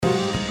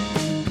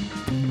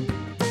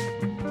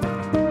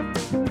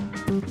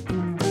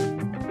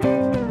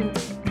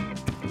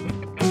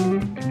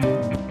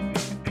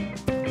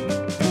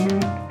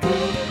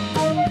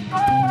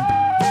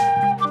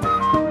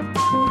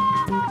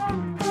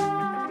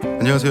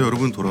안녕하세요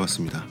여러분.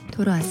 돌아왔습니다.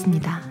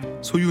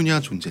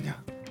 소유냐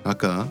존재냐.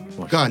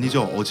 아까가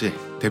아니죠. 어제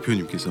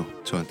대표님께서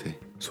저한테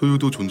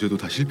소유도 존재도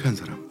다 실패한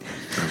사람이라고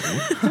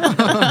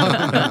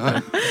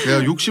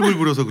내가 욕심을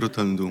부려서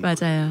그렇다는 둥.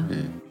 맞아요.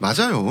 네,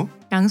 맞아요.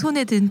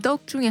 양손에 든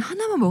떡 중에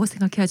하나만 먹어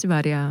생각해야지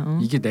말이야.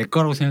 이게 내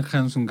거라고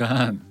생각하는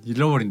순간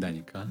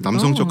잃어버린다니까.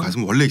 남성적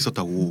가슴 원래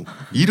있었다고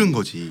잃은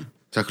거지.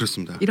 자,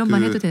 그렇습니다. 이런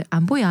말 해도 돼.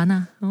 안 보여 안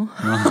와.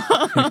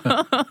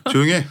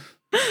 조용해.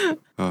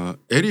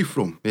 에리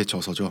프롬의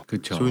저서죠.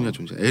 그쵸. 소유냐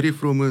존재. 에리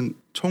프롬은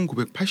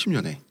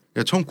 1980년에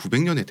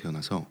 1900년에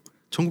태어나서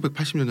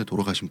 1980년에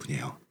돌아가신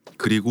분이에요.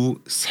 그리고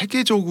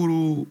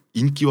세계적으로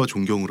인기와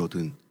존경을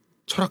얻은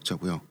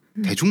철학자고요.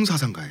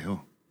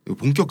 대중사상가예요.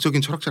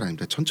 본격적인 철학자는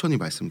아닙니다. 천천히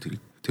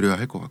말씀드려야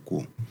할 것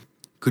같고,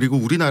 그리고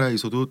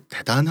우리나라에서도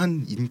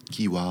대단한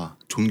인기와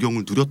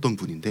존경을 누렸던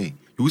분인데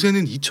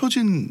요새는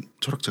잊혀진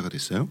철학자가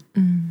됐어요.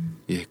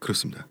 예,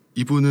 그렇습니다.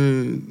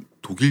 이분은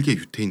독일계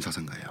유태인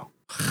사상가예요.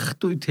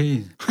 또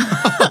유태인.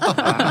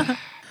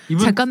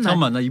 이분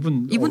잠깐만. 나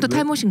이분도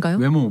탈모신가요?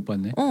 외모 못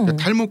봤네. 그러니까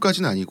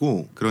탈모까지는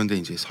아니고, 그런데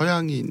이제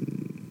서양인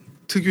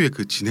특유의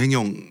그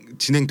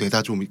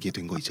진행되다 좀 이렇게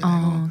된 거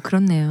있잖아요.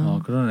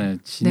 그렇네요. 그러네.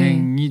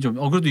 진행이 좀.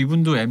 그래도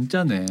이분도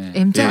M자네.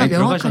 M자가 예,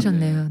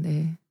 명확하셨네요.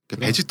 네.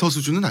 베지터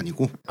수준은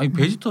아니고. 아니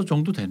베지터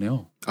정도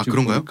되네요.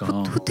 그런가요?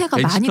 후퇴가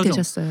많이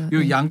되셨어요.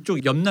 요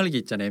양쪽 옆날개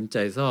있잖아요.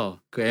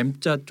 M자에서 그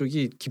M자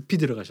쪽이 깊이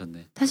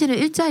들어가셨네. 사실은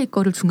일자일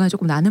거를 중간에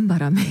조금 나는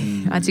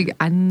바람에 아직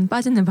안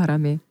빠지는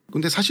바람에.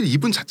 근데 사실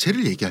이분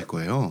자체를 얘기할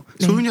거예요.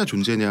 네. 소유냐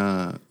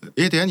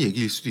존재냐에 대한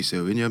얘기일 수도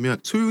있어요. 왜냐하면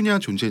소유냐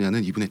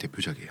존재냐는 이분의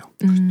대표작이에요.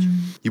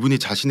 이분이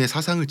자신의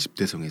사상을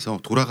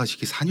집대성해서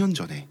돌아가시기 4년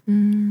전에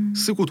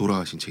쓰고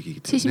돌아가신 책이기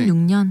때문에.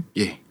 76년.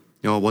 예.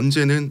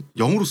 원제는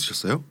영어로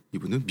쓰셨어요.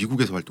 이분은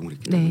미국에서 활동을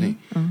했기 때문에.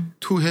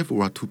 To have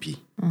or to be.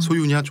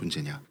 소유냐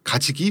존재냐.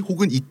 가지기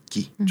혹은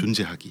있기.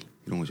 존재하기.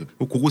 이런 거죠.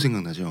 그거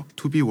생각나죠.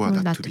 To be or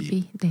not to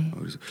be. 네.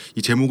 그래서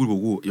이 제목을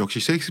보고 역시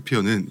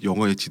셰익스피어는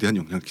영어에 지대한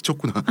영향을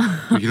끼쳤구나.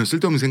 이런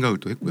쓸데없는 생각을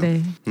또 했고요.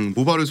 네.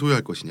 모발을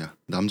소유할 것이냐.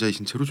 남자의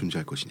신체로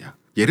존재할 것이냐.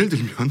 예를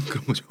들면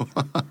그런 거죠.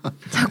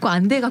 자꾸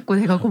안 돼 갖고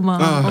내가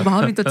고마워.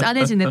 마음이 또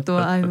짠해지네 또.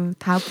 아유,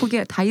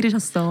 다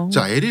잃으셨어.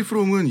 자, 에리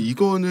프롬은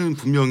이거는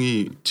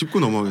분명히 짚고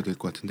넘어가야 될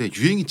것 같은데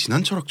유행이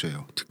지난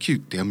철학자예요. 특히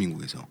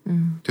대한민국에서.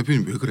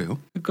 대표님 왜 그래요?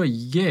 그러니까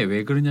이게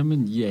왜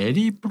그러냐면 이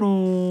에리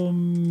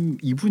프롬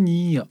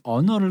이분이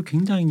언어를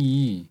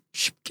굉장히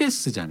쉽게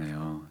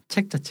쓰잖아요.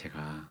 책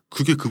자체가.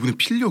 그게 그분의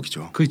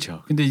필력이죠.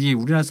 그렇죠. 근데 이게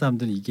우리나라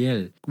사람들은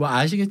이게 뭐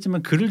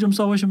아시겠지만 글을 좀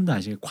써보시면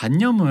아시겠죠.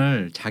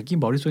 관념을 자기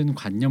머릿속에 있는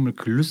관념을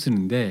글로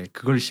쓰는데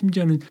그걸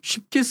심지어는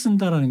쉽게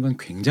쓴다라는 건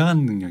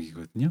굉장한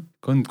능력이거든요.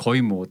 그건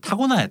거의 뭐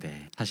타고나야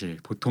돼. 사실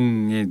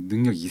보통의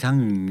능력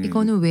이상.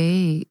 이거는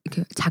왜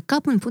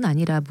작가분뿐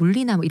아니라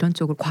물리나 뭐 이런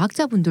쪽으로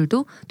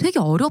과학자분들도 되게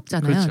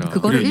어렵잖아요. 그렇죠.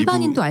 그거를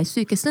일반인도 알 수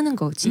있게 쓰는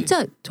거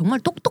진짜 정말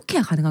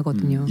똑똑해야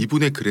가능하거든요.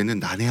 이분의 글에는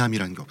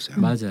난해함이라는 게 없어요.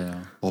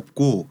 맞아요.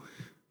 없고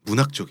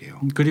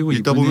문학적이에요. 그리고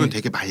읽다 보면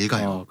되게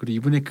맑아요. 그리고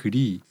이분의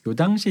글이 요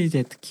당시에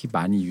이제 특히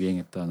많이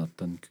유행했던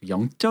어떤 그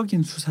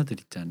영적인 수사들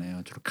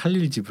있잖아요. 주로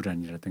칼릴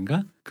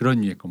지브란이라든가 그런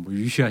류의 거, 뭐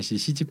유시아 씨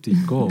시집도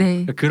있고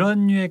네.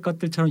 그런 류의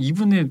것들처럼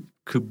이분의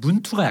그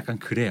문투가 약간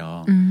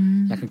그래요.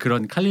 약간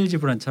그런 칼릴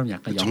지브란처럼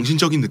약간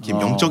정신적인 느낌,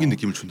 영적인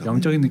느낌을 준다.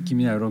 영적인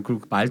느낌이나 이런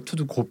그리고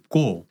말투도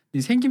곱고. 이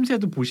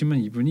생김새도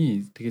보시면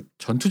이분이 되게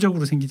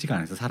전투적으로 생기지가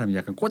않아서 사람이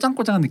약간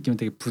꼬장꼬장한 느낌은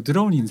되게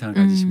부드러운 인상을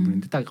가지신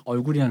분인데 딱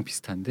얼굴이랑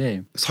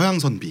비슷한데 서양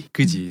선비.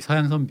 그지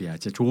서양 선비야.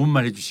 진짜 좋은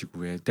말 해주시고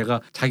왜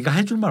내가 자기가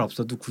해줄 말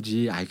없어도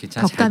굳이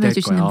괜찮아 잘 덕담해 될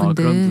주시는 거야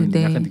분들. 그런 분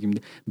네. 약간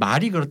느낌인데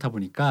말이 그렇다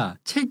보니까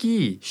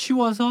책이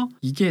쉬워서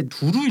이게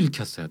두루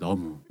읽혔어요.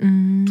 너무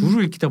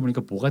두루 읽히다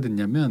보니까 뭐가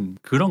됐냐면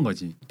그런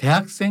거지.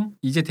 대학생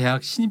이제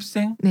대학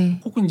신입생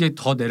네. 혹은 이제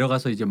더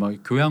내려가서 이제 막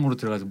교양으로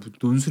들어가서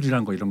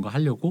논술이란 거 이런 거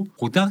하려고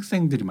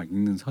고등학생들이 막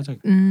읽는 서적.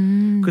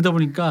 그러다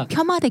보니까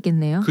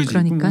폄하되겠네요. 그지.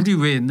 그러니까 우리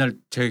왜 옛날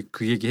제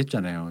그 얘기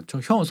했잖아요. 저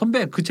형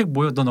선배 그 책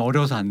뭐야? 넌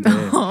어려서 안 돼.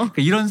 그러니까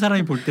이런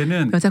사람이 볼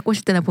때는 여자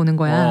꼬실 때나 보는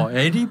거야.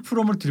 에리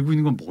프롬을 들고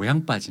있는 건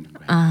모양 빠지는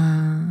거야.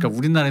 그러니까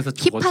우리나라에서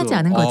적어도 힙하지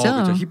않은 거죠.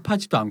 그렇죠.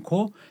 힙하지도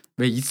않고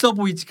왜 있어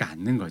보이지가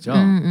않는 거죠.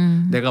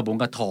 내가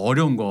뭔가 더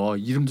어려운 거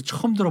이름도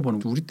처음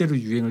들어보는 우리 때로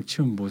유행을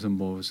치면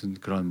무슨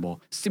그런 뭐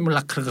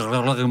시뮬라크르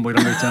뭐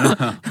이런 거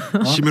있잖아.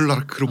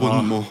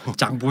 시뮬라크르본 뭐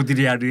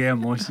장보드리아르에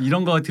뭐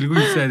이런 거 들고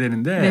있어야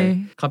되는데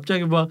네.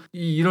 갑자기 막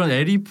이런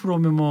에리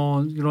프롬의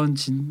뭐 이런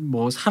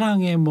뭐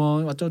사랑의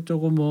뭐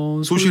어쩌고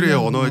뭐 소실의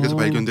언어에서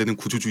발견되는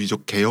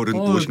구조주의적 계열은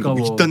무엇인가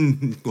뭐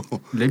이딴 거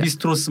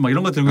레비스트로스 막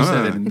이런 거 들고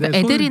있어야 되는데 그러니까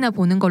애들이나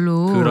보는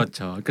걸로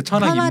그렇죠. 그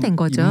철학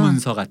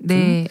입문서 같은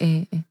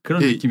네.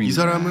 그런 느낌이 이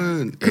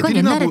사람은 그건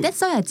옛날에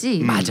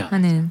뗐어야지 맞아.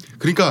 하는.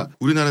 그러니까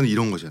우리나라는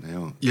이런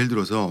거잖아요. 예를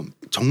들어서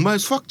정말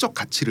수학적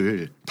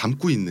가치를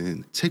담고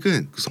있는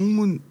책은 그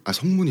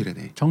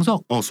성문이래네.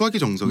 정석. 수학의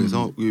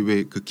정석에서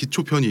왜 그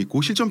기초편이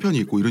있고 실전편이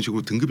있고 이런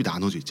식으로 등급이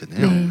나눠져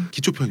있잖아요. 네.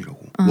 기초편이라고.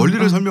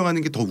 원리를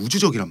설명하는 게 더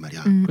우주적이란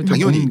말이야.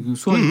 당연히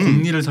수학의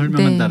공리를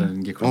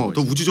설명한다는 게 그런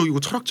더 우주적이고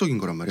철학적인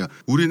거란 말이야.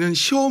 우리는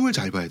시험을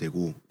잘 봐야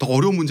되고 더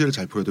어려운 문제를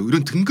잘 풀어야 되고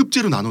이런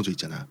등급제로 나눠져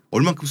있잖아.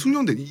 얼만큼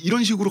숙련돼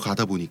이런 식으로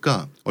가다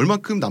보니까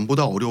얼만큼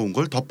남보다 어려운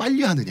걸 더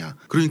빨리 하느냐.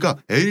 그러니까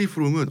에리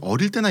프롬은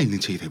어릴 때나 읽는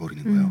책이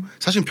돼버리는 거예요.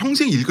 사실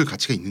평생 읽을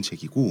가치가 있는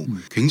책이고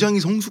굉장히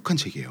성숙한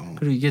책이에요.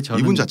 그리고 이게 저는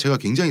이분 자체가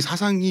굉장히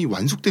사상이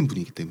완숙된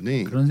분이기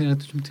때문에 그런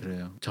생각도 좀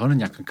들어요.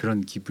 저는 약간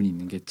그런 기분이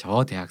있는 게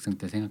저 대학생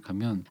때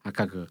생각하면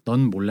아까 그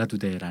넌 몰라도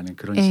돼라는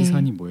그런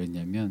시선이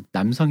뭐였냐면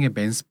남성의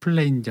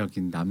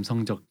맨스플레인적인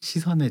남성적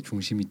시선의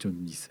중심이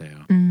좀 있어요.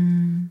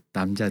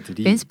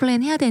 남자들이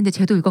맨스플레인 해야 되는데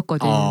쟤도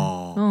읽었거든.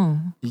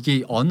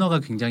 이게 언어가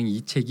굉장히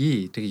이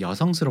책이 되게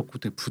여성스럽고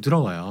되게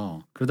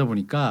부드러워요. 그러다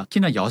보니까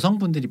특히나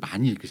여성분들이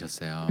많이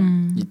읽으셨어요.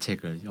 이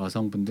책을.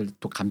 여성분들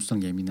또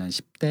감수성 예민한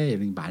 10대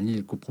이런 게 많이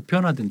읽고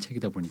보편화된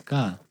책이다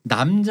보니까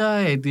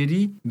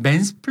남자애들이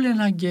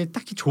맨스플레인하기에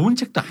딱히 좋은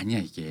책도 아니야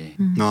이게.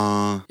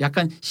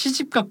 약간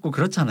시집 같고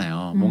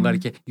그렇잖아요. 뭔가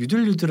이렇게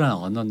유들유들한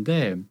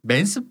언어인데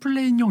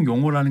맨스플레인용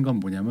용어라는 건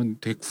뭐냐면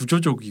되게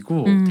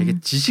구조적이고 되게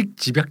지식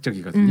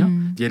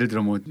집약적이거든요. 예를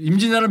들어 뭐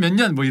임진왜란 몇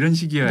년 뭐 이런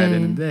식이어야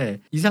되는데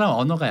이 사람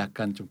언어가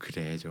약간 좀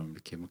그래. 좀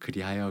이렇게 뭐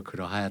그리하여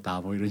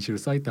그러하여다 뭐 이런 식으로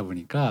써 있다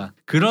보니까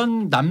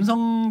그런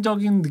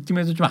남성적인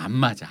느낌에도 좀 안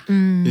맞아.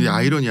 이게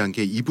아이러니한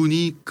게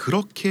이분이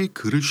그렇게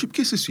글을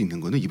쉽게 쓸 수 있는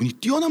거는 이분이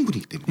뛰어난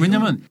분이기 때문에.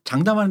 왜냐면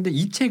장담하는데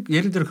이 책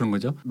예를 들어 그런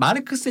거죠.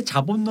 마르크스의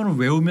자본론을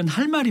외우면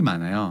할 말이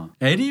많아요.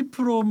 에리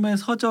프롬의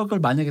서적을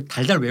만약에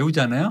달달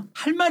외우잖아요.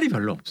 할 말이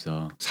별로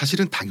없어.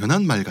 사실은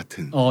당연한 말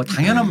같은.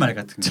 당연한 말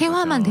같은.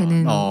 체화만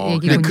되는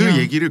얘기군요. 그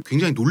얘기를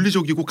굉장히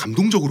논리적이고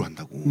감동적으로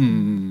한다고.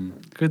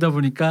 그러다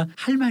보니까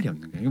할 말이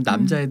없는 거예요.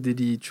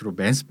 남자애들이 주로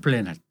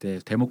맨스플레인 할 때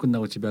데모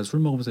끝나고 집에 와서 술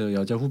먹으면서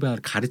여자 후배를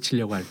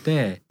가르치려고 할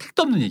때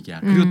택도 없는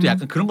얘기야. 그리고 또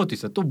약간 그런 것도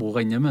있어. 또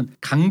뭐가 있냐면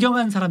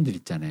강경한 사람들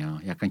있잖아요.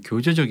 약간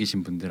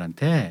교조적이신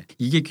분들한테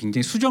이게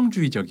굉장히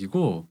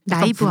수정주의적이고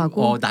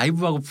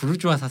나이브하고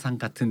부르주아 사상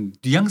같은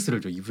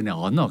뉘앙스를 줘. 이분의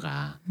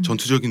언어가.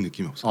 전투적인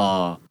느낌이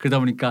없어. 그러다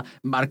보니까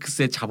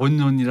마르크스의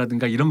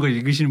자본론이라든가 이런 걸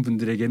읽으시는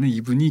분들에게는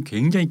이분이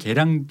굉장히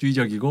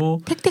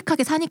계량주의적이고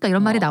택택하게 사니까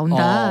이런 말이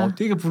나온다.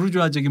 되게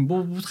부르주아적인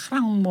뭐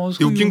사랑 뭐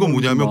소유. 웃긴 건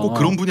뭐냐면 꼭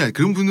그런 분이 아니에요.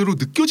 그런 분으로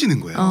느껴지는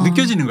거예요.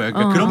 느껴지는 거예요.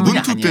 그러니까 그런 분이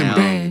문투 아니에요.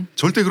 때문에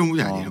절대 그런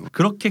분이 아니에요.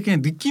 그렇게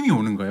그냥 느낌이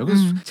오는 거예요.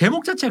 그래서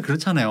제목 자체가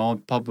그렇잖아요.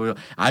 봐봐요.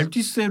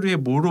 알투세르의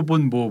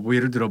모로본 뭐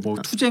예를 들어 뭐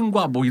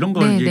투쟁과 뭐 이런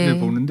걸 얘기를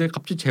보는데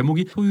갑자기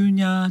제목이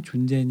소유냐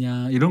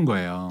존재냐 이런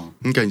거예요.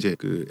 그러니까 이제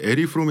그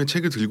에리 프롬의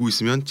책을 들고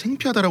있으면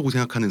창피하다라고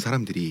생각하는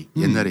사람들이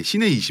옛날에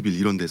신의 20일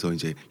이런 데서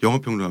이제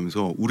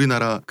영어평론하면서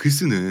우리나라 글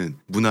쓰는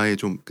문화에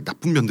좀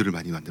나쁜 면들을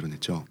많이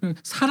만들어냈죠.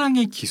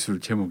 사랑의 기술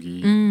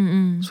제목이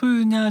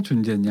소유냐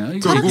존재냐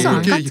철학서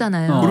안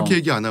갔잖아요. 그렇게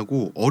얘기 안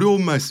하고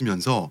어려운 말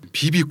쓰면서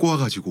비비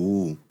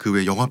꼬아가지고 그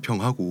왜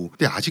영화평하고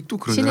근데 아직도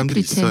그런 사람들이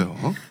있어요.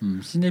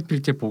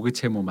 시네필제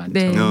보그체모 많죠.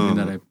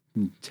 우리나라에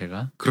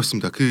제가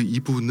그렇습니다.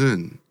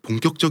 이분은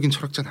본격적인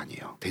철학자는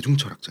아니에요. 대중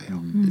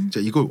철학자예요.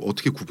 자, 이걸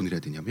어떻게 구분을 해야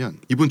되냐면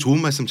이분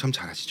좋은 말씀 참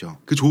잘하시죠.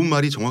 그 좋은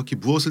말이 정확히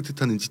무엇을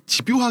뜻하는지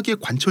집요하게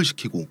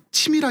관철시키고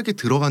치밀하게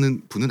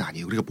들어가는 분은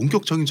아니에요. 우리가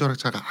본격적인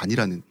철학자가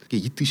아니라는 게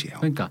이 뜻이에요.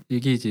 그러니까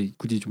이게 이제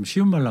굳이 좀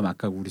쉬운 말로 하면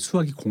아까 우리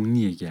수학이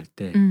공리 얘기할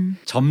때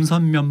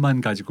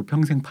점선면만 가지고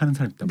평생 파는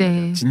사람 있단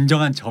말이에요.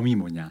 진정한 점이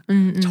뭐냐.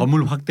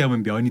 점을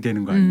확대하면 면이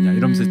되는 거 아니냐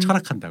이러면서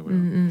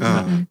철학한다고요.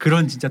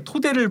 그런 진짜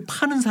토대를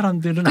파는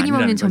사람들은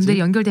아니라는 거지. 점들이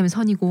연결되면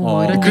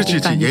선이고 이런 그렇지.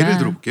 얘기가 아니라. 예를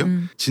들어볼게요.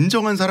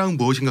 진정한 사랑은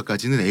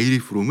무엇인가까지는 에리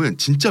프롬은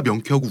진짜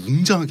명쾌하고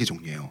웅장하게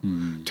정리해요.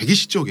 되게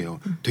시적이에요.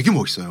 되게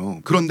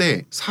멋있어요.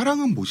 그런데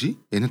사랑은 뭐지?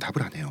 얘는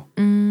답을 안 해요.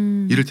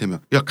 이를테면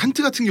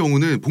칸트 같은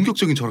경우는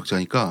본격적인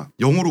철학자니까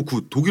영어로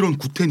독일어는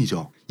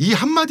구텐이죠. 이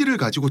한마디를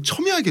가지고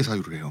첨예하게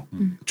사유를 해요.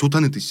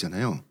 좋다는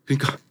뜻이잖아요.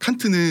 그러니까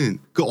칸트는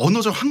그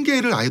언어적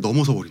한계를 아예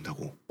넘어서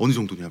버린다고. 어느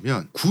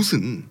정도냐면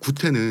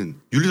구텐은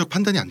윤리적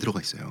판단이 안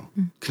들어가 있어요.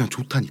 그냥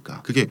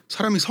좋다니까. 그게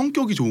사람이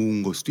성격이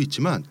좋은 걸 수도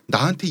있지만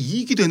나한테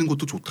이익이 되는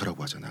것도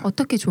좋다라고 하잖아.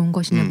 어떻게 좋은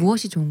것이냐,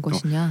 무엇이 좋은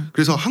것이냐.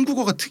 그래서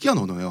한국어가 특이한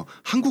언어예요.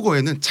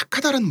 한국어에는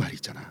착하다라는 말이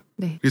있잖아.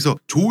 네. 그래서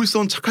좋을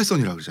선 착할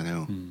선이라고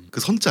그러잖아요. 그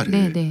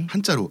선자를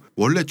한자로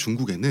원래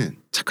중국에는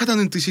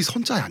착하다는 뜻이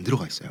선자에 안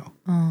들어가 있어요.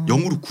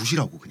 영어로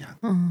굿이라고 그냥.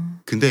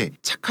 근데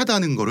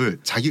착하다는 거를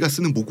자기가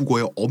쓰는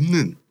모국어에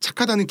없는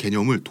착하다는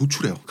개념을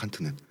도출해요.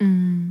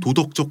 칸트는.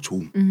 도덕적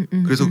좋음.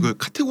 그래서 그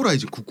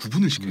카테고라이즈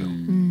구분을 시켜요.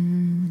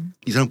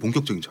 이 사람은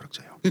본격적인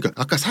철학자예요.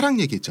 그러니까 아까 사랑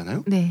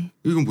얘기했잖아요. 네.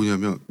 이건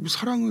뭐냐면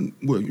사랑은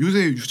뭐야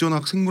요새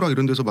유전학, 생물학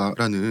이런 데서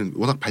말하는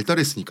워낙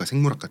발달했으니까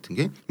생물학 같은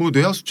게 뭐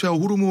뇌하수체와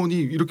호르몬이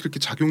이렇게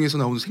작용해서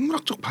나오는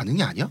생물학적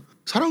반응이 아니야?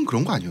 사랑은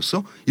그런 거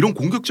아니었어? 이런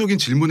공격적인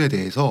질문에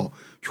대해서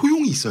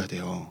효용이 있어야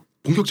돼요.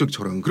 본격적인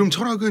철학은. 그럼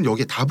철학은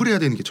여기에 답을 해야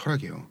되는 게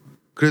철학이에요.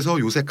 그래서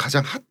요새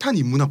가장 핫한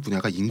인문학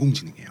분야가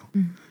인공지능이에요.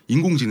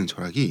 인공지능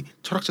철학이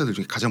철학자들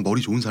중에 가장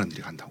머리 좋은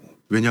사람들이 간다고.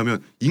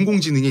 왜냐하면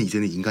인공지능에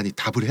이제는 인간이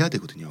답을 해야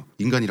되거든요.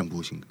 인간이란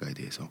무엇인가에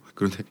대해서.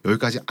 그런데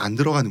여기까지 안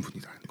들어가는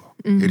분이라는 거.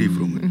 에리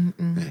프롬은.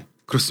 네,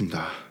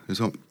 그렇습니다.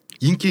 그래서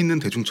인기 있는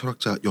대중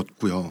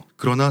철학자였고요.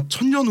 그러나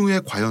 1000년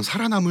후에 과연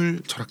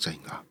살아남을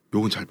철학자인가?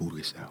 요건 잘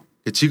모르겠어요.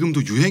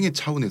 지금도 유행의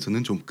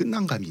차원에서는 좀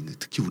끝난 감이 있는,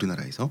 특히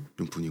우리나라에서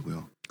좀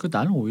분이고요.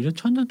 나는 오히려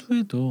 1000년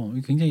후에도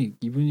굉장히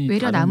이분이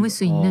외려 남을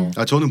수 있는.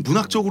 저는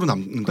문학적으로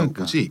남는다고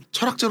그러니까. 보지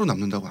철학자로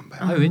남는다고 안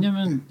봐요.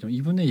 왜냐면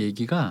이분의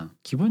얘기가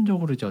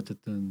기본적으로 이제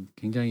어쨌든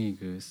굉장히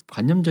그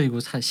관념적이고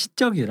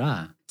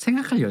시적이라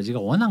생각할 여지가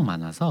워낙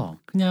많아서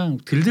그냥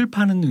들들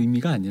파는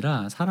의미가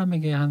아니라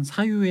사람에게 한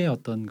사유의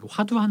어떤 그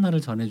화두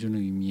하나를 전해주는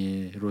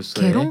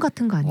의미로서의 개론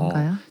같은 거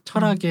아닌가요?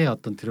 철학에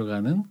어떤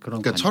들어가는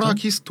그런 그러니까 철학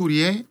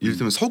히스토리에 예를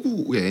들면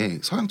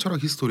서구의 서양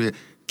철학 히스토리에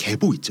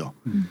계보 있죠.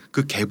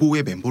 그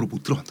계보의 멤버로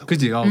못 들어간다고.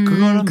 그지?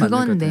 그거는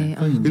그건 네.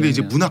 근데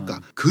이제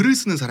문학가, 글을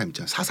쓰는 사람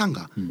있잖아요.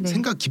 사상가, 네.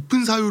 생각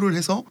깊은 사유를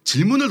해서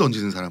질문을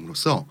던지는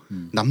사람으로서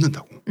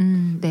남는다고.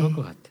 네. 그럴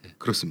것 같아.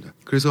 그렇습니다.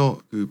 그래서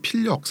그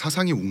필력,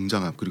 사상의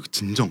웅장함 그리고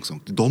진정성,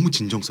 너무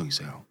진정성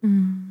있어요.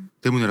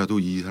 때문에라도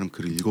이 사람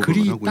글을 읽어보곤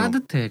글이 하고요.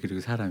 따뜻해. 그리고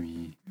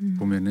사람이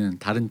보면은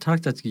다른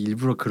철학자들이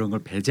일부러 그런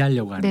걸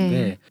배제하려고 하는데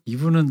네.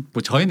 이분은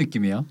뭐 저의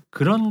느낌이에요.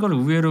 그런 걸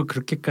의외로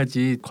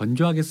그렇게까지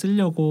건조하게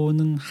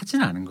쓰려고는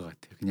하진 않은 것 같아요.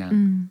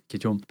 그냥 이렇게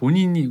좀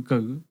본인이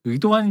그러니까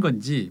의도한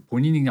건지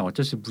본인이 그냥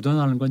어쩔 수 없이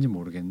묻어나는 건지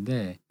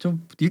모르겠는데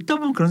좀 읽다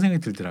보면 그런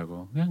생각이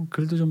들더라고. 그냥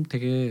글도 좀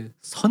되게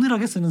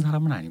서늘하게 쓰는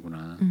사람은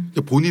아니구나.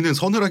 그러니까 본인은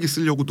서늘하게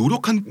쓰려고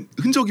노력한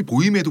흔적이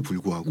보임에도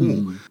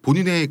불구하고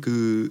본인의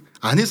그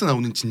안에서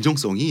나오는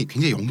진정성이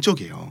굉장히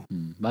영적이에요.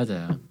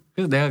 맞아요.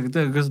 그래서 내가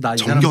그래서 나 이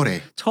사람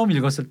정결해. 처음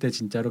읽었을 때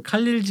진짜로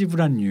칼릴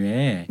지브란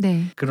류의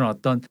네. 그런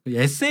어떤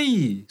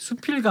에세이,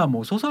 수필가,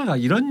 뭐 소설가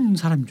이런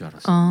사람인 줄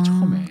알았어.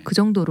 처음에. 그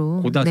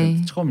정도로. 고등학생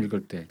네. 처음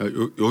읽을 때.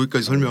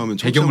 여기까지 설명하면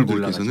배경을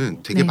청취자분들께서는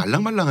몰라가지고. 되게 네.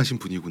 말랑말랑하신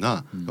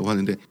분이구나라고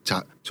하는데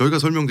자 저희가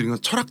설명드린 건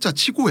철학자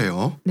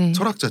치고예요. 네.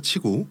 철학자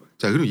치고.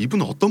 자 그럼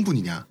이분은 어떤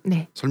분이냐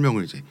네.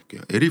 설명을 이제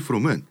할게요. 에리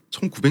프롬은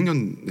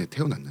 1900년에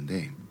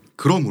태어났는데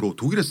그러므로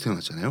독일에서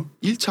태어났잖아요.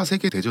 1차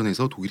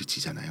세계대전에서 독일이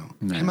지잖아요.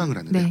 네. 패망을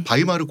하는데 네.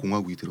 바이마르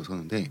공화국이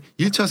들어서는데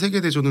 1차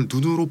세계대전을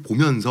눈으로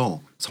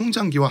보면서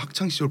성장기와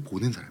학창시절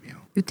보낸 사람이에요.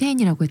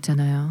 유태인이라고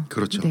했잖아요.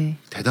 그렇죠. 네.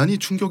 대단히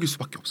충격일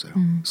수밖에 없어요.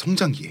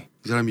 성장기에.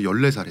 이 사람이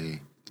 14살에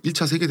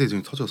 1차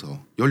세계대전이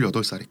터져서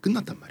 18살에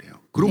끝났단 말이에요.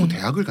 그러고 네.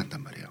 대학을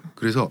간단 말이에요.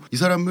 그래서 이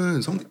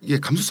사람은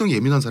감수성이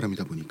예민한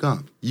사람이다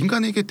보니까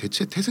인간에게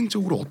대체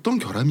태생적으로 어떤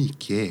결함이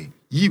있기에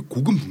이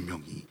고급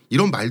문명이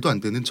이런 말도 안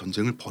되는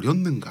전쟁을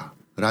벌였는가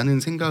라는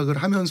생각을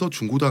하면서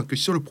중고등학교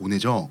시절을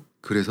보내죠.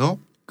 그래서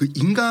그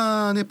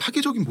인간의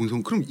파괴적인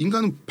본성, 그럼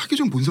인간은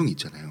파괴적인 본성이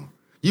있잖아요.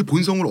 이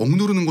본성을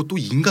억누르는 것도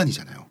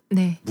인간이잖아요.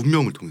 네.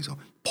 문명을 통해서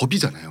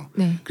법이잖아요.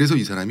 네. 그래서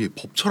이 사람이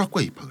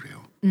법철학과에 입학을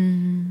해요.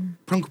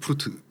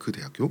 프랑크푸르트 그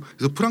대학교.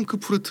 그래서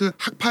프랑크푸르트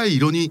학파의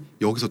일원이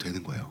여기서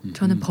되는 거예요.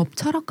 저는 법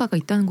철학과가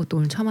있다는 것도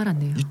오늘 처음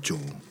알았네요. 있죠.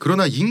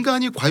 그러나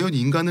인간이 과연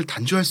인간을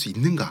단죄할 수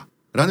있는가?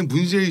 라는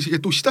문제의식에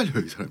또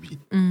시달려요 이 사람이.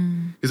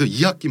 그래서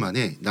 2학기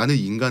만에 나는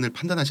인간을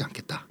판단하지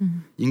않겠다.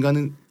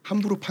 인간은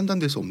함부로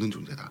판단될 수 없는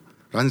존재다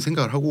라는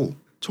생각을 하고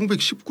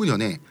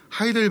 1919년에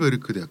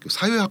하이델베르크 대학교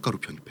사회학과로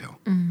편입해요.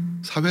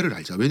 사회를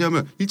알자.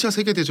 왜냐하면 1차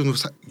세계대전으로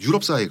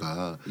유럽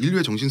사회가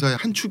인류의 정신사의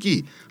한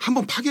축이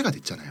한번 파괴가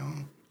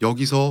됐잖아요.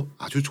 여기서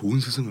아주 좋은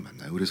스승을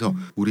만나요. 그래서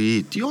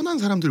우리 뛰어난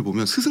사람들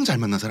보면 스승 잘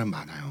만난 사람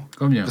많아요.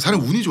 그럼요. 그 사람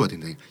운이 좋아야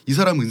된다. 이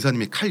사람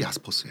은사님이 칼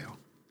야스퍼스예요.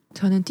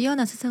 저는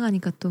뛰어난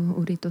스승하니까 또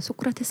우리 또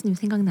소크라테스님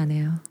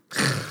생각나네요.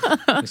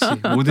 역시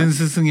모든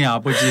스승의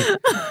아버지.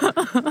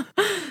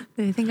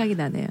 네, 생각이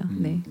나네요.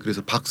 네.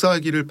 그래서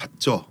박사학위를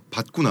받죠.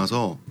 받고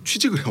나서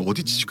취직을 해요.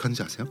 어디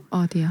취직하는지 아세요?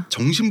 어디요?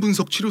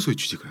 정신분석 치료소에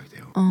취직을 해야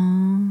돼요.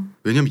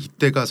 왜냐하면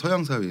이때가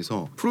서양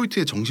사회에서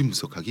프로이트의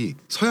정신분석학이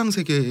서양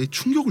세계에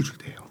충격을 줄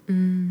때예요.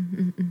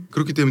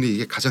 그렇기 때문에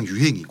이게 가장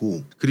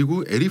유행이고,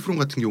 그리고 에리 프롬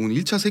같은 경우는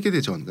 1차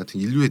세계대전 같은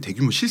인류의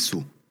대규모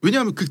실수.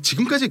 왜냐하면 그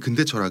지금까지의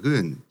근대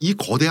철학은 이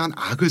거대한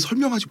악을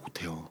설명하지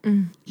못해요.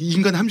 이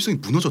인간의 합리성이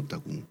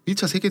무너졌다고.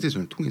 1차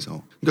세계대전을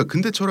통해서. 그러니까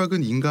근대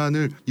철학은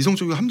인간을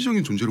이성적이고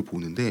합리적인 존재로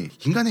보는데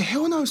인간의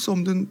헤어나올 수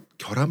없는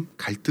결함,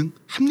 갈등,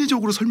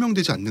 합리적으로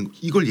설명되지 않는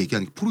이걸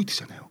얘기하는 게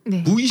프로이트잖아요.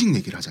 네. 무의식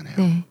얘기를 하잖아요.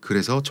 네.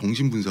 그래서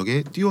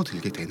정신분석에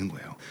뛰어들게 되는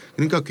거예요.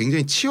 그러니까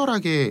굉장히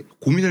치열하게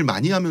고민을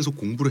많이 하면서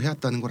공부를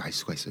해왔다는 걸 알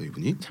수가 있어요.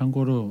 이분이.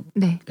 참고로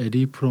네.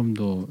 에리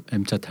프롬도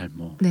M자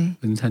탈모. 네.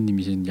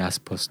 은사님이신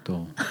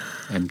야스퍼스도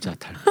M자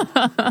탈모.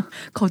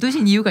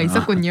 거두신 이유가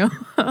있었군요.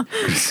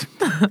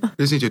 그렇습니다.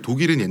 그래서 이제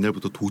독일은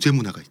옛날부터 도제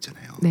문화가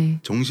있잖아요. 네.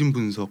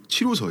 정신분석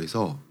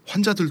치료소에서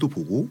환자들도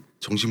보고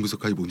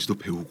정신분석학이 뭔지도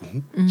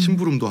배우고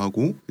심부름도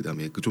하고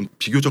그다음에 그 좀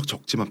비교적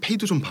적지만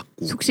페이도 좀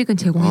받고 숙식은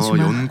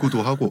제공해주마.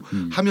 연구도 하고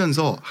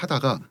하면서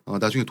하다가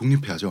나중에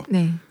독립해야죠.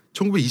 네.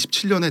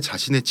 1927년에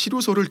자신의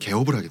치료소를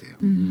개업을 하게 돼요.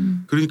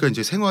 그러니까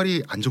이제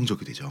생활이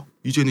안정적이 되죠.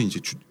 이제는 이제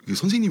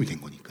선생님이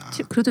된 거니까.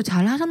 그래도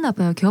잘 하셨나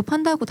봐요.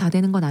 개업한다고 다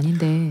되는 건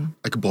아닌데.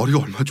 그 머리가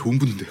얼마나 좋은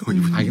분인데요,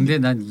 이분이. 아 근데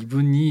난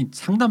이분이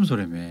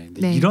상담소라며.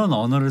 근데 네. 이런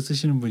언어를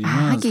쓰시는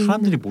분이면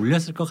사람들이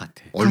몰렸을 것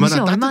같아.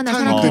 얼마나 얼마나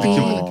따뜻한 그 사람들이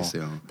느낌을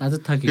받았겠어요.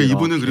 따뜻하게. 그러니까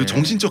이분은 이렇게. 그리고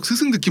정신적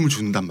스승 느낌을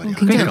준단 말이야.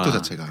 굉장히 캐릭터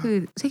자체가.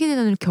 그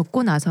세계대전을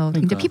겪고 나서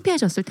굉장히 그러니까.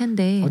 피폐해졌을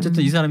텐데.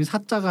 어쨌든 이 사람이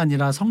사자가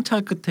아니라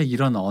성찰 끝에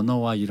이런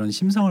언어와 이런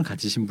심성을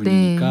가지신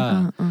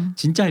분이니까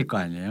진짜일 거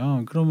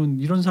아니에요. 그러면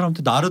이런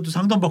사람한테 나라도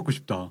상담받고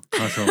싶다.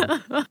 가서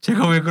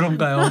제가 왜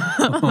그런가요?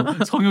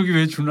 성욕이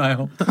왜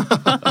주나요?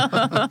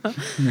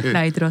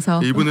 나이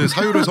들어서 이분은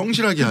사유를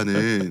성실하게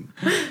하는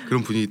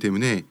그런 분이기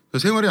때문에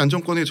생활의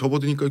안정권에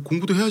접어드니까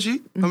공부도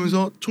해야지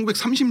하면서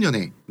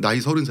 1930년에 나이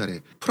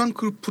 30살에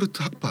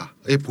프랑크푸르트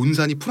학파의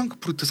본산이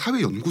프랑크푸르트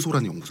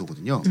사회연구소라는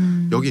연구소거든요.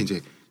 여기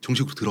이제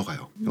정식으로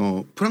들어가요.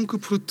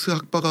 프랑크푸르트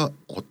학파가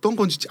어떤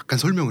건지 약간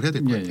설명을 해야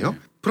될 것 같아요.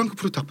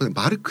 프랑크푸르트 학파는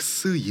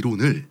마르크스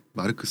이론을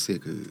마르크스의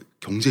그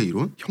경제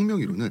이론, 혁명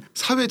이론을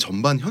사회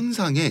전반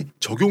현상에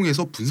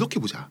적용해서 분석해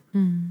보자.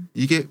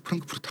 이게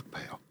프랑크푸르트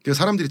학파예요. 그러니까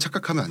사람들이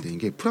착각하면 안 되는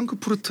게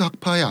프랑크푸르트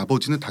학파의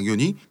아버지는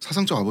당연히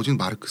사상적 아버지는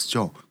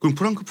마르크스죠. 그럼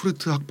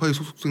프랑크푸르트 학파에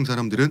소속된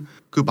사람들은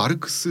그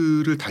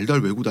마르크스를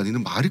달달 외고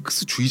다니는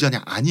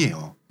마르크스주의자냐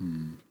아니에요.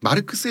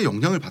 마르크스의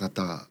영향을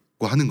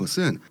받았다고 하는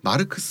것은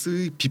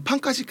마르크스의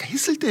비판까지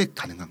했을 때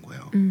가능한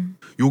거예요.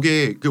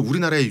 요게 그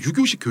우리나라의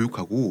유교식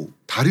교육하고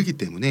다르기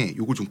때문에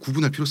요걸 좀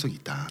구분할 필요성이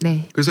있다.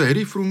 네. 그래서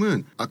에리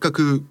프롬은 아까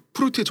그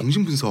프로이트의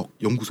정신분석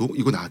연구소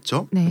이거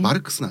나왔죠. 네.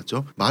 마르크스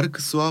나왔죠.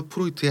 마르크스와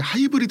프로이트의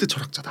하이브리드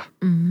철학자다.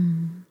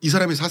 이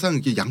사람의 사상은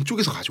이게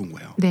양쪽에서 가져온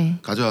거예요. 네.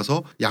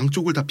 가져와서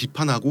양쪽을 다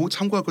비판하고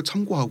참고할 걸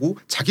참고하고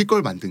자기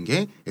걸 만든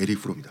게 에리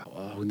프롬이다.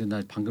 근데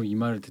나 방금 이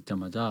말을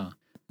듣자마자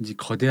이제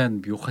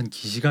거대한 묘한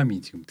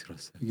기시감이 지금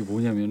들었어요. 이게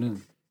뭐냐면은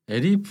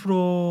에리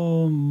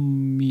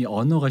프롬이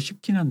언어가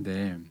쉽긴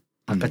한데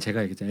아까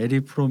제가 얘기했잖아요. 에리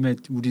프롬의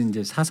우리는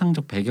이제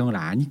사상적 배경을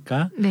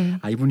아니까 네.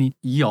 이분이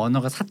이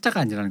언어가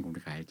사자가 아니라는 걸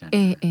우리가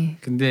알잖아요.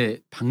 근데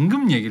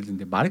방금 얘기를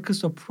듣는데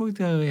마르크스와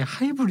프로이트의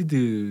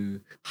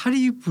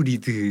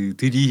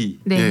하이브리드들이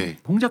네.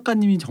 홍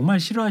작가님이 정말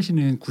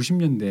싫어하시는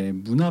 90년대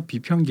문화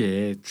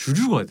비평계의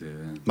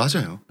주류거든.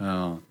 맞아요.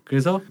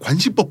 그래서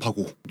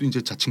관심법하고 또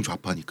이제 자칭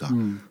좌파니까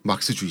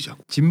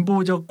막스주의자고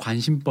진보적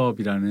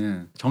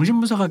관심법이라는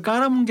정신분석을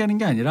깔아뭉개는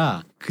게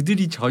아니라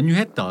그들이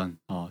전유했던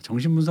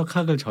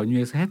정신분석학을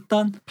전유해서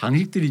했던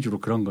방식들이 주로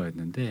그런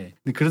거였는데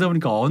근데 그러다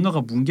보니까 언어가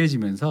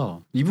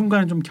뭉개지면서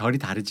이분과는 좀 결이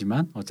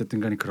다르지만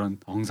어쨌든 간에 그런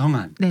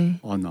엉성한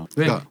언어.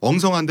 그러니까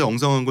엉성한데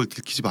엉성한 걸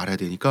들키지 말아야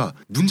되니까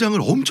문장을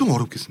엄청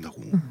어렵게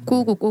쓴다고.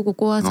 꼬고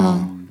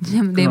꼬아서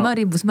내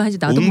말이 무슨 말인지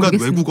나도 온갖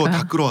모르겠으니까. 외국어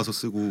다 끌어와서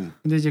쓰고.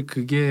 근데 이제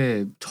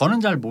그게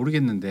저는 잘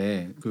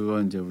모르겠는데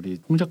그건 이제 우리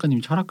홍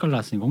작가님이 철학과를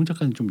나왔으니까 홍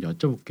작가님 좀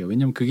여쭤볼게요.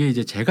 왜냐면 그게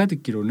이제 제가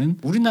듣기로는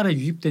우리나라에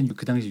유입된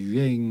그 당시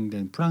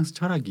유행된 프랑스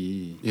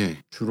철학이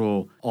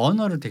주로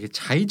언어를 되게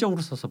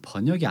자의적으로 써서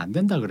번역이 안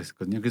된다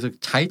그랬었거든요. 그래서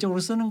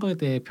자의적으로 쓰는 거에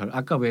대해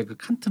아까 왜 그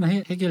칸트나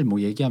해겔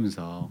뭐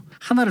얘기하면서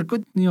하나를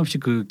끊임없이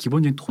그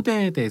기본적인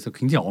토대에 대해서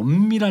굉장히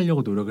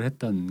엄밀하려고 노력을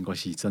했던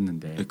것이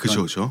있었는데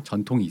그죠.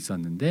 전통이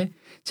있었는데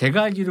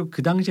제가 알기로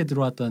그 당시에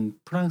들어왔던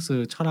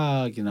프랑스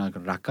철학이나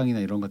락강이나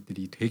이런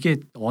것들이 되게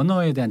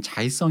언어에 대한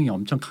자의성이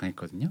엄청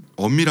강했거든요.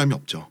 엄밀함이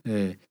없죠.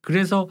 네,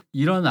 그래서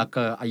이런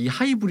아까 이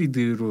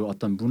하이브리드로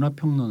어떤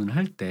문화평론을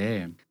할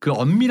때 그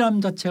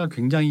엄밀함 자체가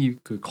굉장히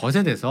그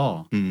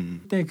거세돼서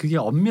그때 그게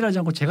엄밀하지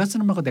않고 제가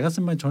쓰는 말과 내가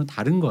쓰는 말이 전혀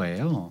다른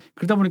거예요.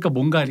 그러다 보니까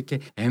뭔가 이렇게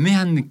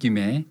애매한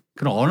느낌의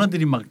그런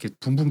언어들이 막 이렇게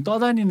붕붕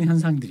떠다니는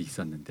현상들이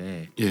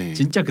있었는데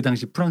진짜 그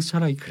당시 프랑스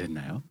철학이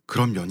그랬나요?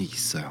 그런 면이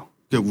있어요.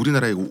 그러니까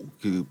우리나라에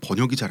그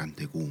번역이 잘 안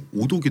되고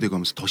오독이 되고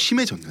하면서 더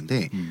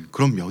심해졌는데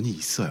그런 면이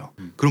있어요.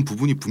 그런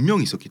부분이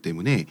분명히 있었기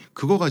때문에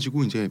그거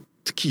가지고 이제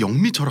특히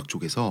영미 철학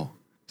쪽에서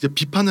이제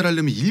비판을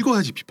하려면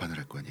읽어야지 비판을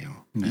할 거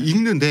아니에요.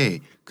 읽는데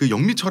그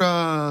영미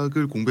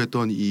철학을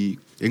공부했던 이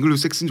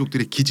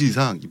앵글로색슨족들의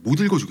기질상 못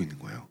읽어주고 있는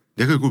거예요.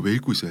 내가 이걸 왜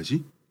읽고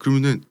있어야지?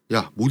 그러면은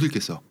야 못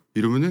읽겠어.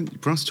 이러면은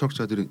프랑스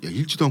철학자들은 야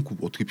읽지도 않고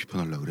어떻게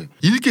비판하려고 그래.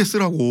 읽게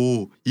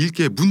쓰라고.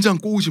 읽게 문장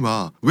꼬우지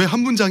마. 왜 한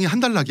문장이 한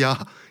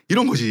단락이야.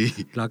 이런 거지.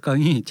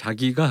 락강이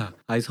자기가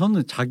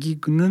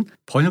자기는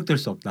번역될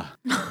수 없다.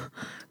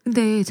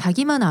 근데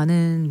자기만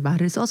아는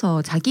말을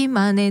써서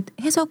자기만의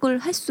해석을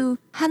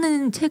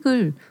하는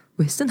책을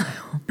왜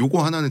쓰나요?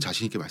 요거 하나는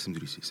자신 있게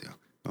말씀드릴 수 있어요.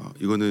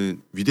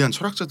 이거는 위대한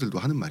철학자들도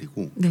하는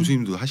말이고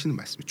교수님도 하시는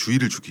말씀이에요.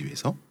 주의를 주기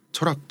위해서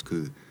철학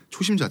그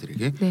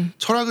초심자들에게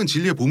철학은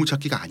진리의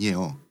보물찾기가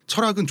아니에요.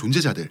 철학은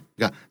존재자들,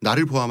 그러니까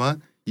나를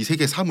포함한 이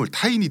세계 사물,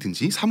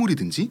 타인이든지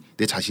사물이든지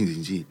내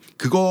자신이든지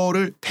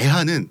그거를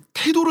대하는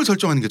태도를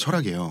설정하는 게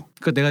철학이에요.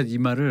 그러니까 내가 이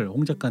말을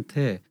홍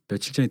작가한테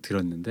며칠 전에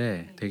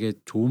들었는데 되게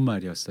좋은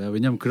말이었어요.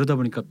 왜냐하면 그러다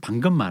보니까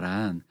방금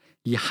말한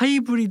이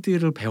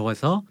하이브리드를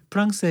배워서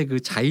프랑스의 그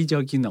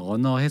자의적인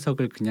언어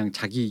해석을 그냥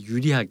자기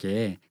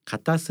유리하게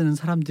갖다 쓰는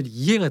사람들이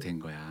이해가 된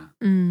거야.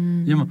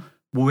 왜냐면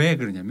뭐 왜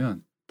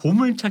그러냐면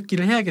보물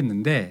찾기를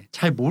해야겠는데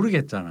잘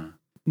모르겠잖아.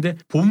 근데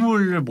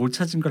보물을 못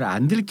찾은 걸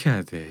안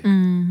들켜야 돼.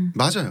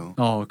 맞아요.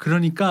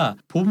 그러니까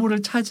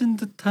보물을 찾은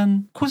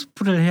듯한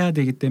코스프레를 해야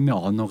되기 때문에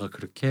언어가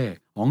그렇게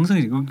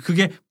엉성해.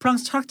 그게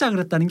프랑스 철학자가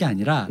그랬다는 게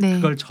아니라 네.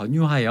 그걸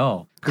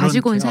전유하여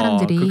가지고 온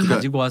사람들이 그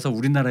가지고 와서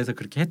우리나라에서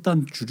그렇게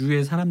했던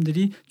주류의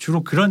사람들이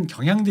주로 그런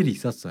경향들이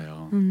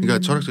있었어요. 그러니까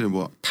철학자들이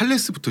뭐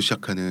탈레스부터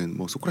시작하는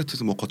뭐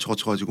소크라테스 뭐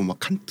거쳐가지고 막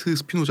칸트,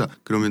 스피노자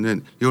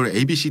그러면은 이걸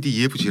A, B, C, D,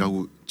 E, F,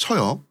 G라고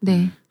쳐요.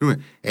 네.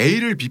 그러면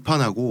A를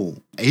비판하고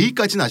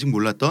A까지는 아직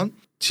몰랐던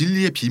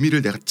진리의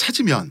비밀을 내가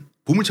찾으면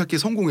보물찾기에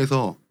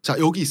성공해서 자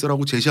여기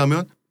있어라고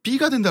제시하면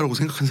B가 된다라고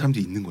생각하는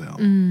사람들이 있는 거예요.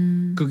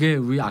 그게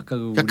우리 아까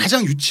그러니까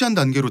가장 유치한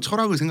단계로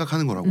철학을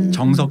생각하는 거라고.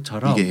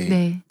 정석처럼 이게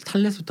네.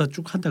 탈레스부터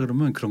쭉 한다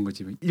그러면 그런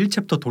거지.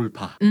 1챕터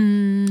돌파,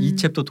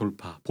 2챕터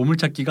돌파,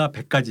 보물찾기가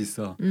 100가지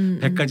있어.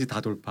 100가지 다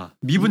돌파.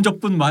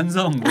 미분적분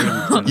완성 뭐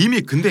이런 거.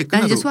 이미 근데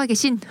난 이제 끝나도 수학의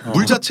신.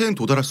 물 자체는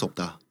도달할 수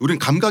없다. 우리는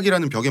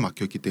감각이라는 벽에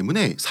막혀있기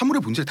때문에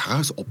사물의 본질에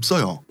다가갈 수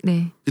없어요.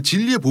 네.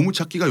 진리의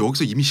보물찾기가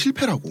여기서 이미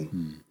실패라고.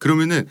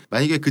 그러면은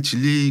만약에 그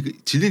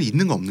진리는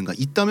있는가 없는가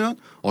있다면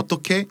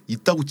어떻게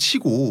있다고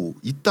치고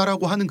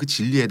있다라고 하는 그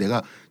진리에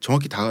내가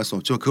정확히 다가갈 수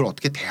없죠. 그걸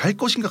어떻게 대할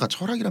것인가가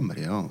철학이란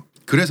말이에요.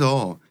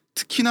 그래서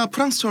특히나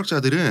프랑스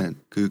철학자들은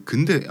그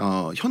근대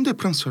현대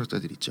프랑스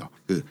철학자들 있죠.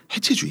 그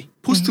해체주의,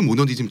 포스트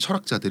모더니즘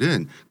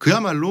철학자들은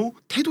그야말로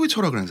태도의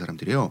철학을 하는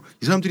사람들이에요.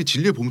 이 사람들이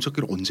진리의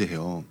보물찾기를 언제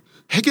해요?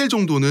 헤겔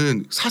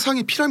정도는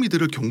사상의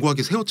피라미드를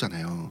견고하게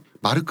세웠잖아요.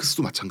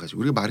 마르크스도 마찬가지.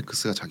 우리가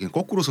마르크스가 자기는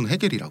거꾸로서는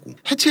헤겔이라고.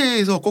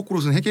 해체에서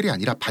거꾸로서는 헤겔이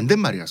아니라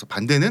반대말이라서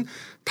반대는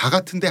다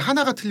같은데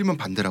하나가 틀리면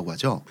반대라고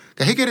하죠.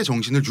 그러니까 헤겔의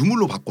정신을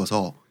유물로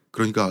바꿔서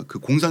그러니까 그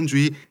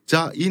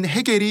공산주의자인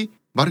헤겔이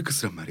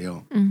마르크스란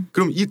말이에요.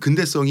 그럼 이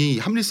근대성이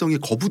합리성이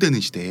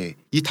거부되는 시대에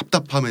이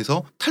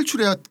답답함에서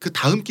탈출해야 그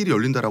다음 길이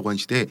열린다라고 한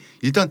시대에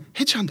일단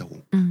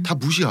해체한다고. 다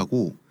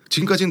무시하고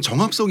지금까지는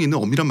정합성이 있는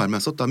엄밀한 말만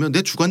썼다면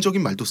내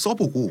주관적인 말도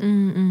써보고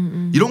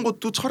이런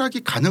것도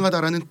철학이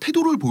가능하다라는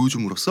태도를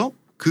보여줌으로써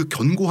그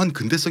견고한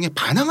근대성에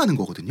반항하는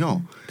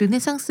거거든요.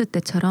 르네상스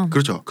때처럼.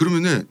 그렇죠.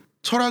 그러면은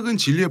철학은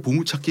진리의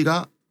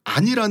보물찾기가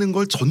아니라는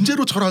걸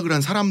전제로 철학을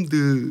한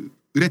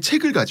사람들의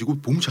책을 가지고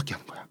보물찾기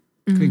하는 거야.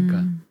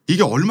 그러니까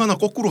이게 얼마나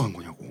거꾸로 간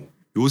거냐고.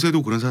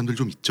 요새도 그런 사람들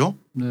좀 있죠?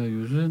 네,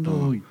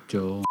 요새도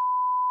있죠.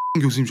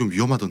 교수님 좀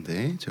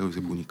위험하던데 제가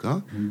요새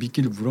보니까.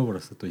 미끼를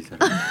물어버렸어 또 이 사람.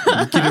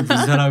 미끼를 문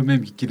사람의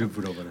미끼를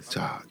물어버렸어.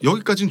 자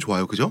여기까지는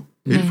좋아요, 그죠?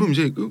 네. 예를 들면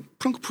이제 그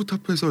프랑크푸르트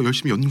앞에서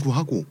열심히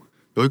연구하고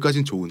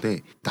여기까지는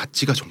좋은데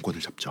나치가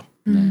정권을 잡죠.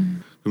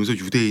 그러면서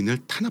유대인을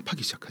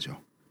탄압하기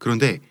시작하죠.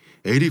 그런데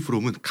에리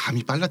프롬은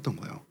감이 빨랐던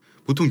거예요.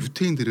 보통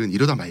유태인들은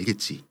이러다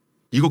말겠지.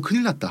 이거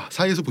큰일 났다.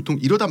 사이에서 보통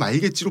이러다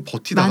말겠지로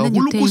버티다가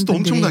홀로코스트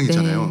엄청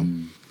당했잖아요.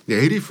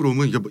 근데 에리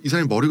프롬은 이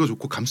사람이 머리가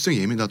좋고 감수성이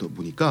예민하다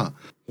보니까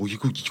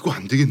이거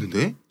안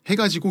되겠는데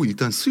해가지고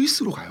일단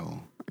스위스로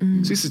가요.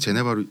 스위스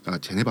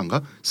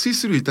제네바인가?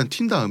 스위스로 일단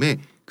튄 다음에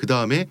그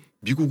다음에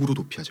미국으로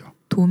도피하죠.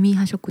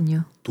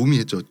 도미하셨군요.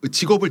 도미했죠.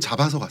 직업을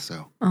잡아서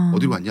갔어요.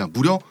 어디로 갔냐?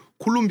 무려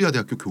콜롬비아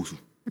대학교 교수.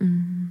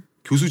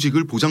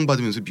 교수직을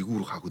보장받으면서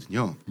미국으로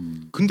가거든요.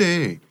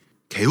 근데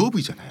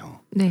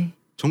개업이잖아요. 네.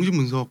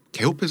 정신분석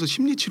개업해서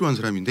심리치료한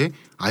사람인데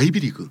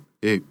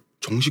아이비리그의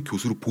정식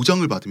교수로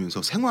보장을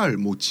받으면서 생활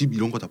뭐 집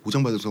이런 거 다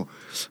보장받아서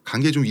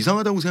간 게 좀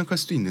이상하다고 생각할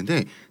수도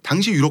있는데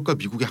당시 유럽과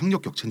미국의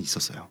학력 격차는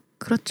있었어요.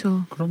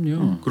 그렇죠.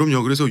 그럼요.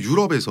 그럼요. 그래서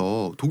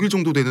유럽에서 독일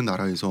정도 되는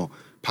나라에서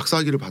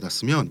박사학위를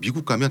받았으면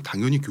미국 가면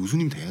당연히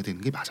교수님 돼야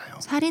되는 게 맞아요.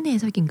 살인의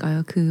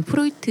해석인가요? 그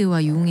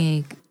프로이트와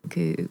융의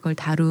그걸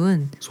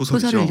다룬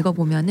소설이죠. 소설을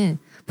읽어보면은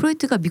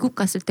프로이트가 미국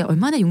갔을 때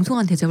얼마나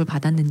융통한 대접을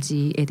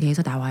받았는지에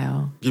대해서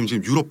나와요. 이게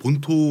지금 유럽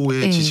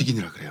본토의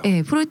지식인이라 그래요.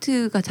 네,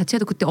 프로이트가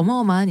자체도 그때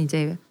어마어마한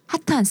이제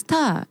핫한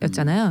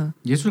스타였잖아요.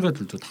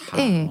 예술가들도 다.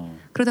 네.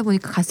 그러다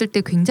보니까 갔을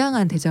때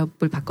굉장한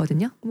대접을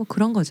받거든요. 뭐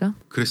그런 거죠.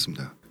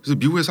 그랬습니다. 그래서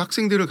미국에서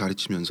학생들을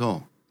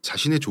가르치면서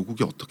자신의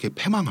조국이 어떻게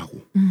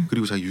패망하고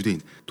그리고 자기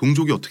유대인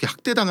동족이 어떻게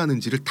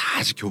학대당하는지를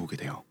다 지켜보게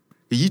돼요.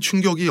 이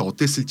충격이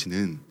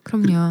어땠을지는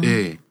그럼요.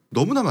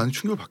 너무나 많은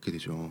충격을 받게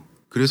되죠.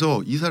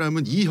 그래서 이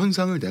사람은 이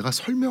현상을 내가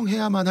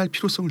설명해야만 할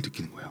필요성을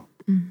느끼는 거예요.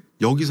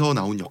 여기서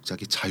나온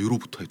역작이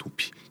자유로부터의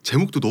도피.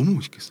 제목도 너무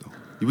멋있겠어.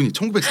 이분이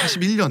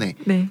 1941년에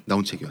네.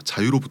 나온 책이에요.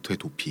 자유로부터의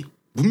도피.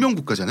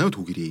 문명국가잖아요,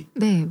 독일이.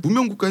 네.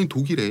 문명국가인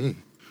독일에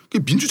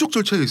민주적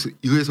절차에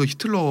의해서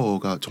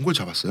히틀러가 정권을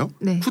잡았어요.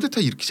 네.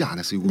 쿠데타 일으키지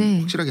않았어요. 이거 네.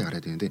 확실하게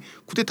알아야 되는데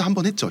쿠데타 한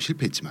번 했죠.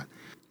 실패했지만.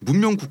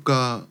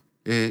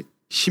 문명국가의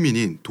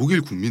시민인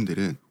독일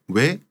국민들은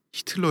왜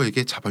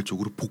히틀러에게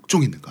자발적으로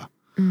복종했는가?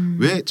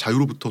 왜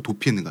자유로부터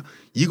도피했는가?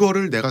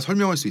 이거를 내가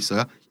설명할 수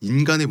있어야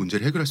인간의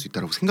문제를 해결할 수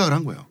있다고 생각을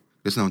한 거예요.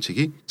 그래서 나온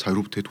책이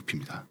자유로부터의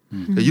도피입니다.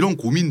 그러니까 이런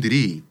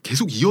고민들이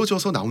계속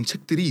이어져서 나온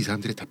책들이 이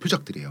사람들의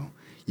대표작들이에요.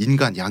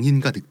 인간,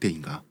 양인가,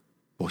 늑대인가?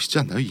 멋있지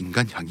않나요?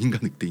 인간, 양인가,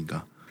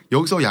 늑대인가?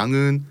 여기서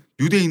양은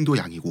유대인도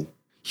양이고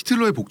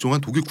히틀러에 복종한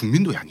독일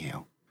국민도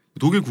양이에요.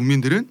 독일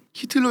국민들은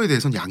히틀러에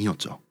대해서는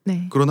양이었죠.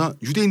 네. 그러나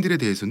유대인들에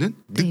대해서는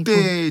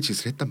늑대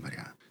짓을 했단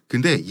말이야.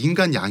 근데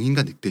인간,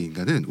 양인가,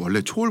 늑대인가는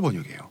원래 초월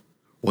번역이에요.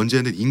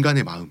 원제는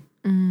인간의 마음,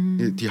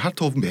 The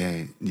Heart of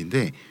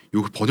Man인데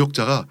요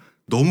번역자가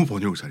너무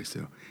번역을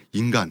잘했어요.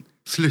 인간,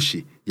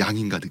 슬래시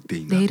양인가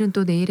늑대인가. 내일은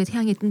또 내일의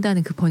태양이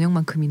뜬다는 그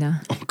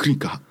번역만큼이나.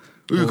 그러니까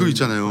그거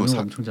있잖아요.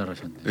 엄청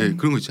잘하셨네. 네,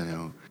 그런 거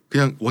있잖아요.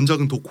 그냥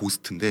원작은 더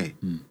고스트인데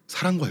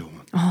사랑과 영혼.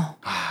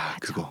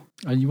 그거.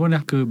 이번에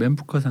그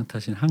맨부커상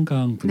타신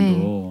한강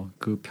분도 네.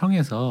 그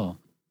평에서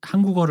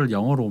한국어를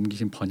영어로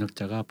옮기신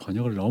번역자가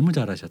번역을 너무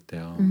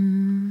잘하셨대요.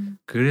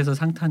 그래서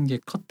상 탄 게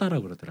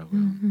컸다라고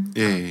그러더라고요.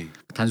 예.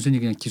 단순히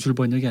그냥 기술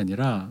번역이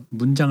아니라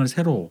문장을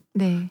새로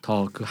네.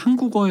 더 그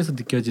한국어에서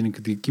느껴지는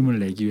그 느낌을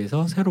내기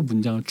위해서 새로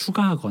문장을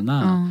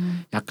추가하거나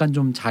약간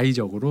좀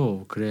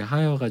자의적으로 그래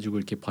하여가지고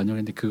이렇게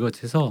번역했는데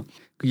그것에서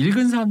그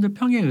읽은 사람들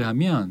평에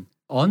의하면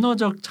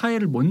언어적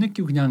차이를 못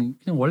느끼고 그냥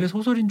원래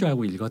소설인 줄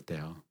알고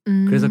읽었대요.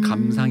 그래서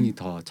감상이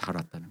더 잘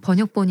왔다는 거예요.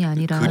 번역본이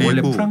아니라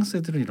원래 프랑스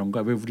애들은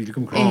이런가? 왜 우리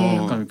읽으면 그런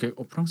약간 이렇게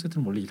프랑스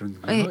애들은 원래 이런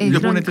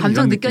일본 애들은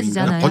감정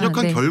느껴지잖아요.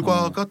 번역한 네.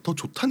 결과가 더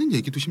좋다는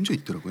얘기도 심지어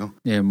있더라고요.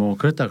 예, 뭐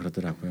그랬다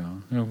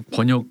그러더라고요.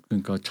 번역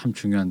그러니까 참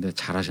중요한데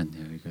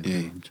잘하셨네요. 이게.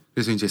 예.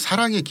 그래서 이제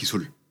사랑의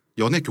기술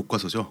연애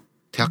교과서죠.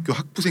 대학교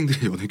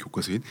학부생들의 연애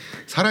교과서인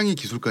사랑의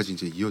기술까지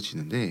이제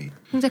이어지는데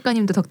홍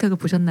작가님도 덕택을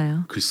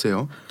보셨나요?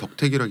 글쎄요.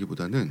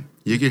 덕택이라기보다는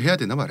얘기를 해야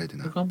되나 말아야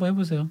되나. 그거 한번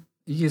해보세요.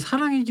 이게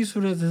사랑의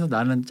기술에 대해서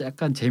나는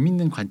약간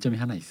재밌는 관점이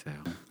하나 있어요.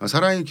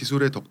 사랑의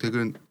기술의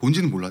덕택은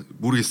뭔지는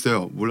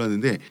모르겠어요.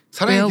 몰랐는데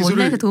사랑의 왜요? 기술을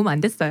원래에서 도움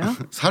안 됐어요?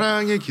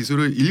 사랑의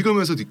기술을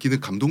읽으면서 느끼는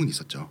감동은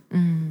있었죠.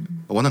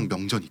 워낙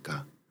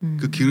명저니까.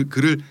 그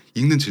글을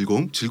읽는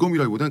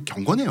즐거움이라기보다는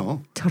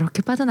경건해요.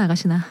 저렇게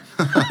빠져나가시나?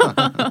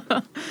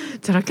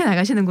 저렇게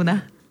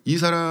나가시는구나. 이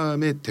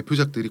사람의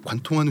대표작들이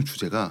관통하는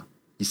주제가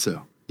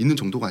있어요. 있는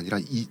정도가 아니라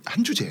이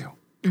한 주제예요.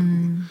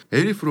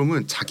 에리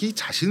프롬은 자기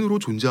자신으로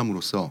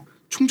존재함으로써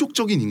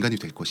충족적인 인간이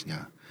될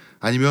것이냐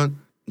아니면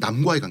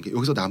남과의 관계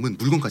여기서 남은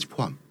물건까지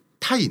포함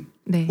타인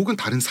네. 혹은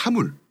다른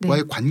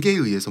사물과의 네. 관계에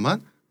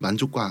의해서만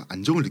만족과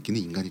안정을 느끼는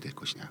인간이 될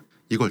것이냐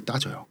이걸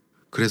따져요.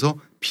 그래서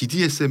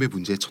BDSM의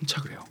문제에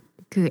천착을 해요.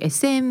 그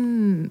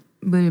SM을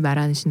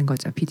말하시는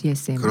거죠.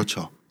 BDSM.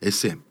 그렇죠.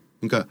 SM.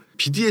 그러니까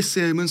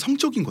BDSM은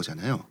성적인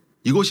거잖아요.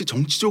 이것이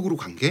정치적으로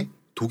간 게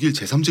독일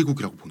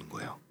제3제국이라고 보는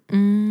거예요.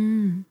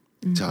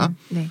 자,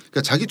 네.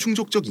 그러니까 자기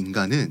충족적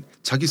인간은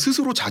자기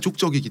스스로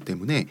자족적이기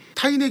때문에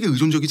타인에게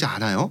의존적이지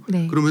않아요.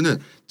 네. 그러면은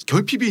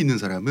결핍이 있는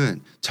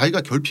사람은 자기가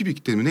결핍이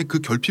있기 때문에 그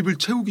결핍을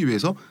채우기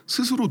위해서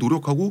스스로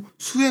노력하고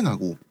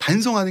수행하고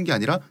반성하는 게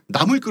아니라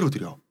남을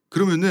끌어들여.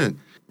 그러면은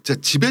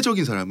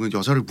지배적인 사람은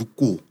여자를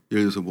묶고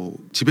예를 들어서 뭐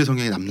지배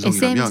성향의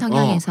남성이라면 SM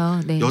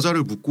성향에서 네.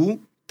 여자를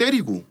묶고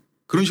때리고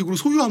그런 식으로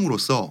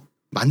소유함으로써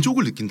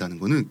만족을 느낀다는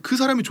거는 그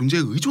사람의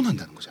존재에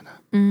의존한다는 거잖아.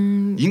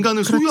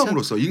 인간을 그렇죠.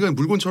 소유함으로써 인간을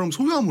물건처럼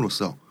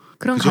소유함으로써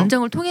그런 그죠?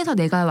 감정을 통해서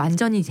내가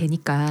완전히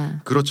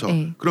되니까. 그렇죠.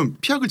 네. 그럼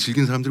피학을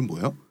즐기는 사람들은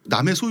뭐예요?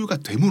 남의 소유가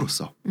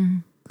됨으로써.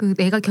 그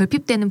내가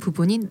결핍되는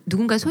부분이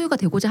누군가의 소유가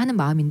되고자 하는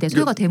마음인데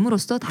소유가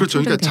됨으로써 다 그렇죠.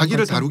 그러니까 자기를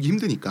거죠. 다루기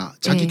힘드니까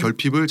자기 네.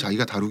 결핍을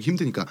자기가 다루기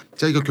힘드니까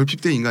자기가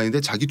결핍된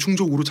인간인데 자기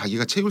충족으로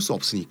자기가 채울 수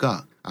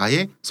없으니까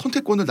아예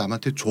선택권을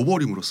남한테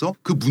줘버림으로써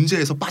그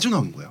문제에서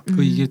빠져나오는 거예요.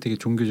 그 이게 되게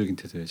종교적인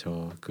태도예요.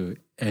 저 그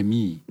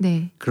M이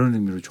네. 그런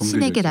의미로 종교적.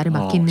 신에게 나를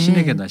맡기는.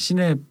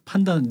 신의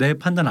판단 내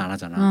판단 안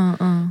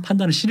하잖아.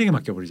 판단을 신에게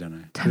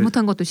맡겨버리잖아요.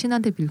 잘못한 것도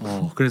신한테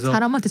빌고 그래서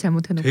사람한테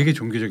잘못해놓고. 되게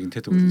종교적인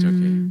태도거든요.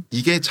 저게.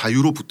 이게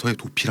자유로부터의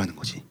도피라는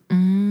거지.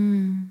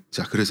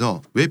 자,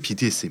 그래서 왜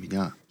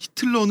BDSM이냐?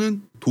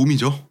 히틀러는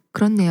돔이죠.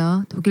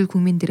 그렇네요. 독일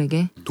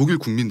국민들에게. 독일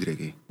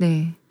국민들에게.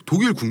 네.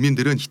 독일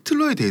국민들은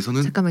히틀러에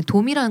대해서는 잠깐만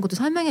돔이라는 것도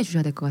설명해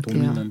주셔야 될 것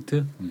같아요.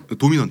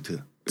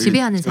 도미넌트.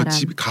 지배하는 사람.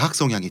 가학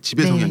성향의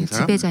지배 성향의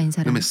사람. 지배자인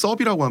사람. 그다음에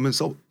서비라고 하면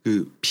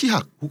그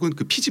피학 혹은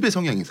그 피지배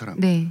성향의 사람.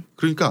 네.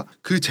 그러니까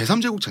그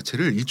제3제국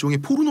자체를 일종의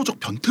포르노적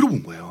변태로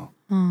본 거예요.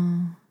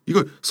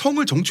 이걸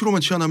성을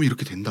정치로만 취하면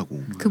이렇게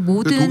된다고. 그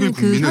모든 독일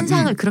그 국민은,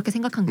 현상을 그렇게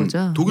생각한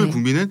거죠. 독일 네.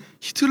 국민은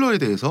히틀러에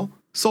대해서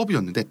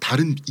서비였는데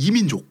다른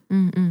이민족,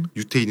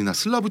 유태인이나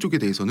슬라브족에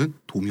대해서는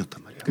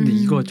돔이었단 말이에요. 근데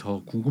이거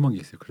저 궁금한 게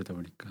있어요. 그러다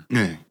보니까.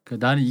 네.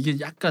 나는 이게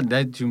약간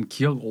내 지금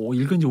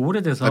읽은 지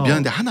오래돼서.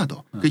 미안한데 하나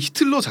더. 그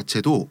히틀러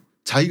자체도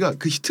자기가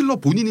그 히틀러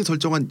본인이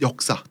설정한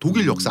역사,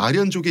 독일 역사,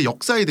 아리안족의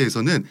역사에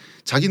대해서는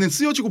자기는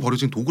쓰여지고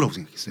버려진 도구라고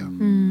생각했어요.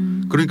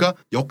 그러니까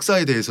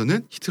역사에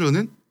대해서는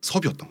히틀러는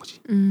섭이었던 거지.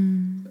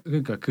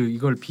 그러니까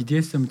이걸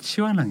BDSM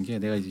치환한 게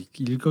내가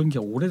읽은 게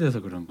오래돼서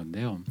그런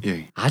건데요.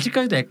 예.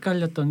 아직까지도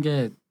헷갈렸던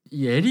게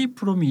이 에리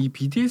프롬이 이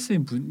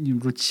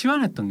BDSM으로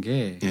치환했던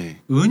게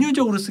예.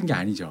 은유적으로 쓴 게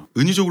아니죠.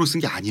 은유적으로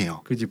쓴 게 아니에요.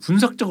 그지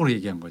분석적으로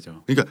얘기한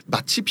거죠. 그러니까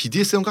마치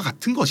BDSM과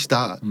같은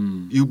것이다.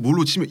 이거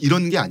뭘로 치면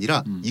이런 게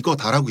아니라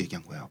이거다라고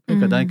얘기한 거예요.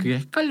 그러니까 난 그게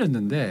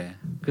헷갈렸는데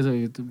그래서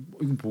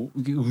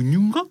이게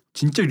은유인가?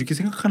 진짜 이렇게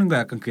생각하는 거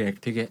약간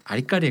되게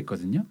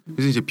아리까리했거든요.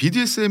 그래서 이제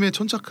BDSM에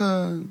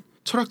천착한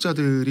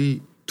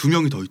철학자들이 두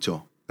명이 더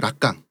있죠.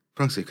 락강.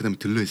 프랑스에 그다음에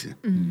들레즈.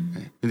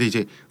 네. 근데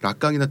이제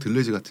락강이나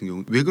들레즈 같은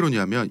경우 왜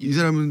그러냐면 이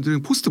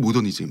사람들은 포스트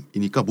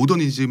모더니즘이니까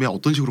모더니즘에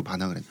어떤 식으로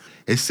반항을 해.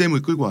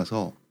 SM을 끌고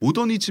와서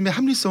모더니즘의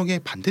합리성에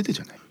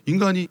반대되잖아요.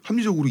 인간이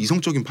합리적으로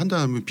이성적인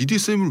판단하면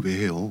BDSM을 왜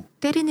해요?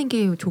 때리는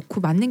게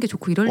좋고 맞는 게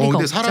좋고 이럴 리가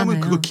근데 없잖아요.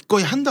 사람은 그걸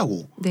기꺼이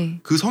한다고. 네.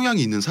 그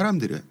성향이 있는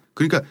사람들은.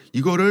 그러니까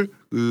이거를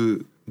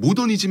그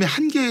모더니즘의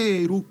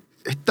한계로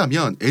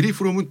했다면 에릭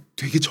프롬은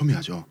되게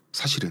첨예하죠.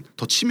 사실은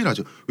더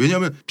치밀하죠.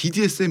 왜냐하면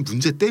BDSM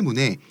문제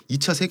때문에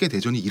 2차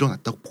세계대전이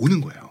일어났다고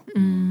보는 거예요.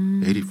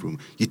 에릭 프롬.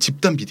 이게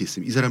집단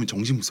BDSM. 이 사람이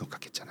정신분석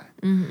학했잖아요.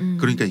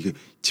 그러니까 이게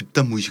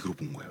집단 무의식으로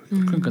본 거예요.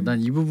 그러니까 난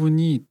이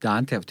부분이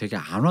나한테 되게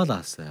안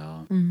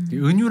와닿았어요.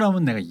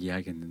 은유라면 내가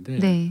이해하겠는데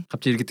네.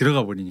 갑자기 이렇게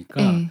들어가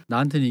버리니까 네.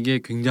 나한테는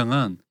이게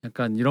굉장한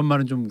약간 이런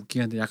말은 좀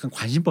웃긴 한데 약간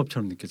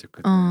관심법처럼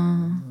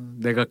느껴졌거든.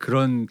 내가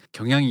그런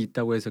경향이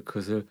있다고 해서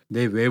그것을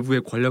내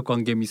외부의 권력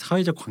관계 및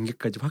사회적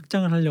관계까지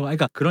확장을 하려고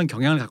그러니까 그런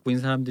경향을 갖고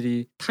있는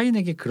사람들이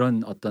타인에게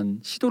그런 어떤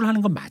시도를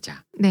하는 건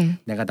맞아. 네.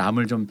 내가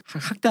남을 좀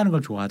학대하는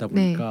걸 좋아하다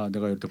보니까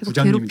내가 이렇게 계속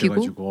부장님이 괴롭히고?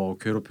 돼가지고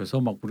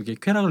괴롭혀서 막 그렇게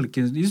쾌락을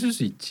느끼는 있을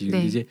수 있지. 근데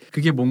네. 이제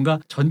그게 뭔가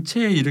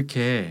전체에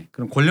이렇게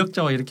그런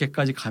권력자와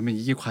이렇게까지 가면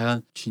이게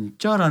과연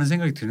진짜라는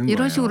생각이 드는 거예요.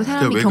 이런 식으로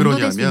사람이 왜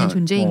경로될 수 있는 그러냐면,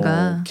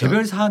 존재인가.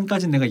 개별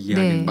사안까지는 내가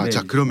이해하겠는데.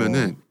 자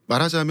그러면은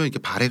말하자면 이게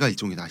발해가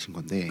일종의 나신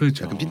건데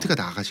그렇죠. 약간 핀트가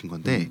나가신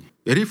건데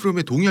에릭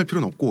프롬에 동의할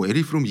필요는 없고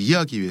에릭 프롬을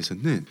이해하기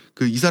위해서는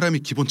그 이 사람이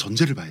기본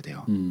전제를 봐야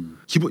돼요.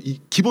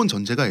 기본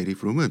전제가 에릭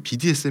프롬은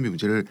BDSM의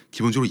문제를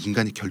기본적으로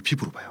인간의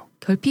결핍으로 봐요.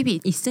 결핍이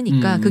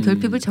있으니까 그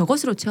결핍을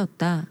저것으로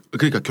채웠다.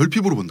 그러니까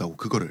결핍으로 본다고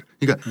그거를.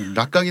 그러니까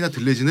락강이나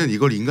들레즈는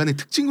이걸 인간의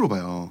특징으로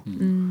봐요.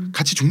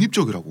 같이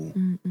중립적이라고.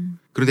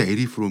 그런데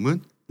에릭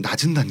프롬은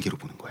낮은 단계로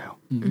보는 거예요.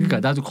 그러니까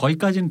나도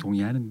거기까지는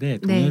동의하는데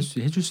동의할 수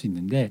해줄 수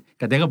있는데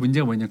그러니까 내가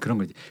문제가 뭐냐면 그런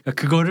거지. 그러니까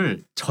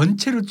그거를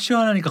전체로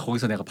취하니까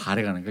거기서 내가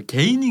발해가는 거야.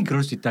 개인이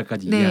그럴 수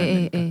있다까지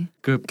이해하는 거니까.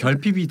 그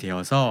결핍이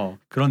되어서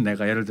그런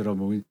내가 예를 들어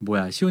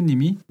뭐야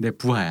시호님이 내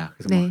부하야.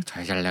 그래서 막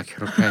잘잘라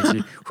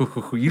괴롭혀야지.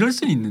 후후후 이럴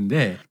수는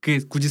있는데 그게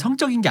굳이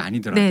성적인 게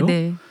아니더라도.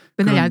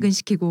 맨날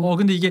야근시키고.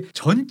 근데 이게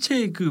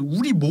전체 그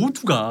우리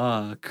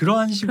모두가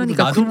그러한 식으로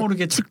그러니까 나도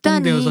모르게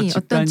작동되어서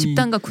어떤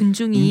집단과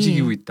군중이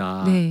움직이고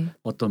있다.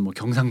 어떤 뭐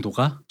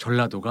경상도가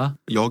전라도가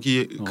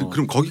여기에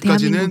그럼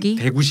거기까지는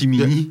대구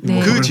시민이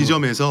그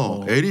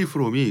지점에서 에릭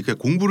프롬이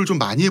공부를 좀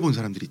많이 해본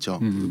사람들 있죠.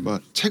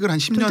 막 책을 한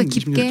 10년,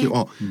 20년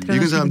이렇게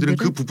읽은 사람들은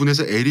그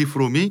부분에서 에릭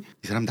프롬이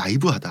이 사람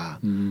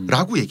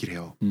나이브하다라고 얘기를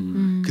해요.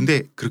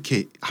 근데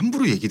그렇게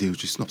함부로 얘기되어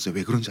줄 수는 없어요.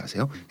 왜 그런지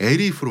아세요?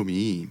 에릭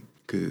프롬이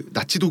그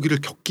나치 독일을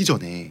겪기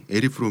전에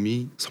에릭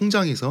프롬이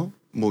성장해서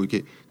뭐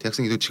이게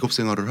대학생에서 직업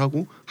생활을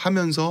하고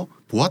하면서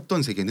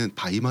보았던 세계는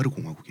바이마르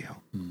공화국이에요.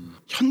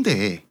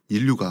 현대에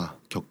인류가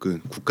겪은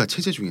국가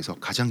체제 중에서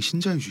가장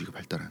신자유주의가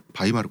발달한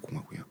바이마르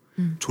공화국이에요.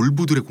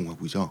 졸부들의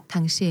공화국이죠.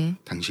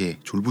 당시에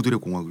졸부들의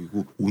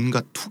공화국이고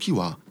온갖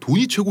투기와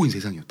돈이 최고인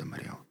세상이었단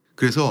말이에요.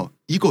 그래서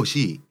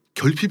이것이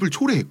결핍을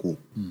초래했고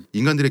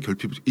인간들의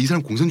결핍을 이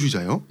사람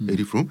공산주의자예요.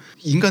 에릭 프롬.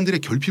 인간들의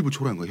결핍을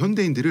초래한 거예요.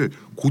 현대인들을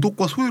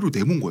고독과 소외로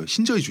내몬 거예요.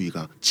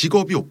 신자유주의가.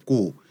 직업이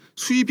없고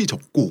수입이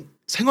적고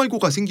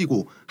생활고가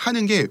생기고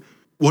하는 게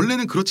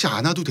원래는 그렇지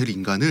않아도 될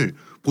인간을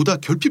보다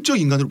결핍적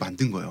인간으로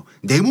만든 거예요.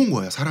 내몬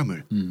거예요.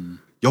 사람을.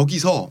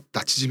 여기서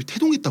나치즘이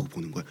태동했다고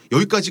보는 거예요.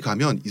 여기까지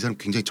가면 이 사람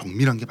굉장히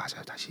정밀한 게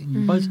맞아요. 다시.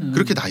 맞아요.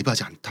 그렇게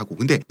나이브하지 않다고.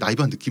 근데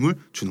나이브한 느낌을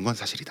주는 건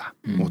사실이다.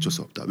 어쩔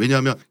수 없다.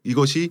 왜냐하면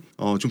이것이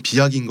좀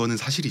비약인 거는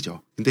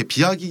사실이죠. 근데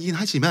비약이긴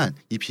하지만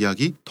이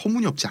비약이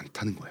터무니없지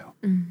않다는 거예요.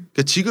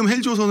 그러니까 지금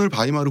헬조선을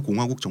바이마르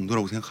공화국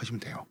정도라고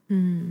생각하시면 돼요.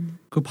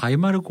 그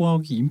바이마르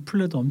공화국이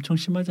인플레도 엄청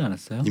심하지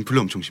않았어요? 인플레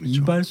엄청 심했죠.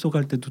 이발소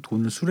갈 때도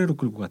돈을 수레로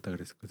끌고 갔다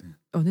그랬었거든요.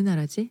 어느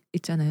나라지?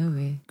 있잖아요.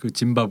 왜? 그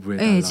짐바브웨.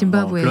 네,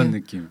 짐바브웨. 그런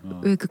느낌.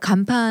 왜 그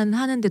간판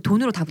하는데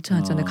돈으로 다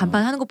붙여놨잖아요.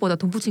 간판 하는 것보다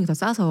돈 붙이는 게 더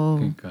싸서.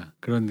 그러니까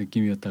그런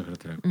느낌이었다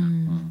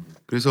그러더라고요.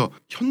 그래서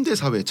현대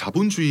사회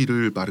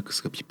자본주의를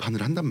마르크스가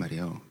비판을 한단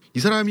말이에요. 이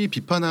사람이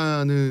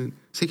비판하는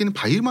세계는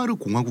바이마르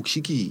공화국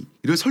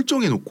시기를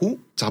설정해 놓고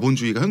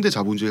자본주의가 현대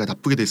자본주의가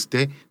나쁘게 됐을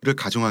때를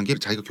가정한 게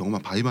자기가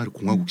경험한 바이마르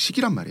공화국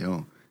시기란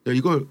말이에요.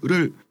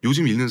 이거를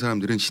요즘 읽는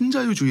사람들은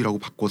신자유주의라고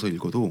바꿔서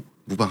읽어도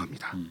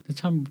무방합니다.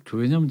 참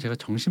왜냐면 제가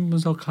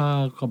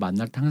정신분석학과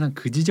만날 때 항상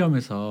그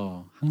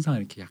지점에서 항상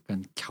이렇게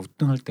약간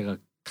갸우뚱할 때가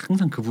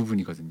항상 그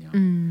부분이거든요.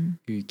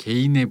 그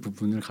개인의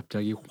부분을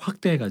갑자기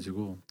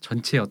확대해가지고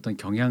전체의 어떤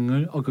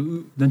경향을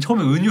난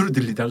처음에 은유로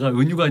들리다가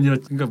은유가 아니라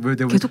그러니까 왜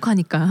내가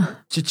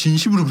계속하니까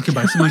진심으로 그렇게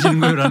말씀하시는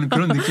거예요라는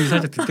그런 느낌이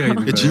살짝 들 때가 있는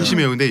거예요.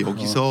 진심이에요. 근데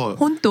여기서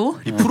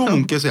혼또 이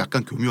프롬께서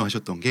약간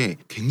교묘하셨던 게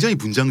굉장히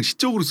문장을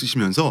시적으로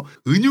쓰시면서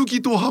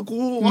은유기도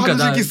하고 그러니까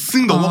하면서 이렇게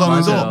쓱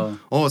넘어가면서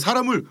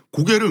사람을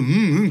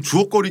고개를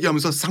주걱거리게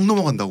하면서 싹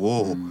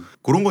넘어간다고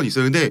그런 건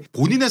있어요. 근데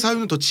본인의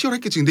사유는 더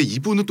치열했겠지. 근데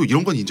이분은 또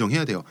이런 건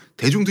인정해야 돼요.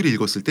 대중들이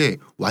읽었을 때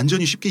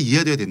완전히 쉽게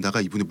이해돼야 된다가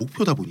이분의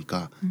목표다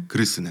보니까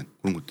글을 쓰는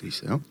그런 것들이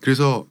있어요.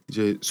 그래서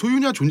이제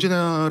소유냐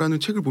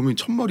존재냐라는 책을 보면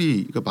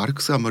첫머리가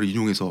마르크스 한 말을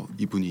인용해서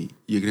이분이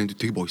얘기를 했는데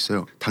되게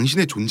멋있어요.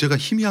 당신의 존재가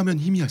희미하면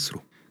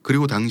희미할수록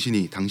그리고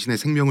당신이 당신의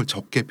생명을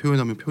적게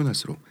표현하면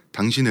표현할수록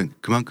당신은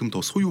그만큼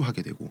더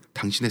소유하게 되고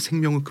당신의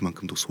생명은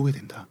그만큼 더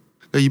소외된다.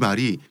 이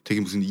말이 되게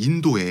무슨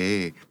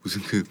인도에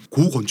무슨 그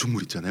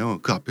고건축물 있잖아요.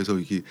 그 앞에서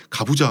이게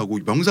가부좌하고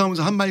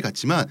명상하면서 한 말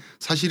같지만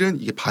사실은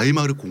이게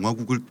바이마르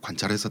공화국을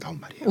관찰해서 나온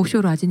말이에요.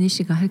 오쇼 라지니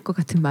씨가 할 것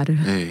같은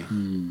말을. 네.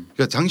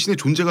 그러니까 당신의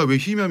존재가 왜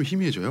희미하면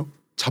희미해져요?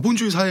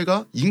 자본주의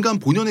사회가 인간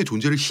본연의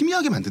존재를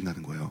희미하게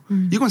만든다는 거예요.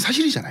 이건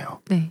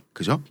사실이잖아요. 네.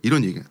 그죠?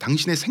 이런 얘기.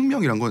 당신의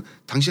생명이란 건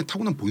당신의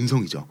타고난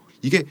본성이죠.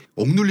 이게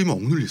억눌리면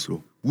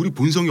억눌릴수록 우리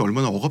본성이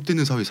얼마나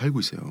억압되는 사회에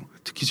살고 있어요.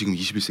 특히 지금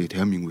 21세기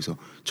대한민국에서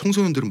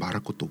청소년들은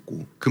말할 것도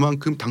없고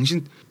그만큼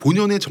당신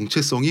본연의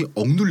정체성이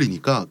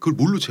억눌리니까 그걸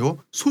뭘로 채워?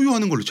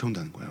 소유하는 걸로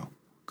채운다는 거예요.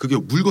 그게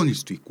물건일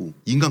수도 있고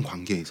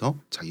인간관계에서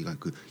자기가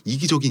그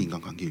이기적인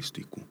인간관계일 수도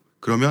있고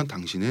그러면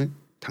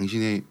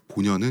당신의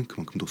본연은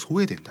그만큼 더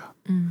소외된다.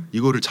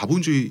 이거를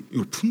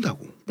자본주의로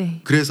푼다고.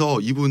 네. 그래서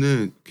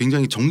이분은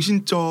굉장히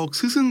정신적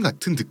스승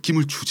같은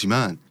느낌을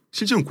주지만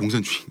실제로는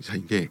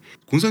공산주의자인 게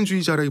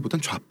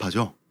공산주의자라기보단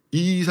좌파죠.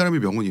 이 사람의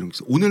명언이 이런 게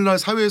있어요. 오늘날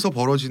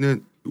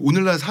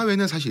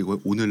사회는 사실 이거예요.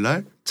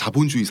 오늘날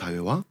자본주의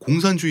사회와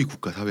공산주의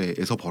국가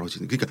사회에서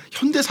벌어지는 그러니까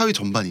현대 사회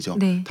전반이죠.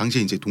 네.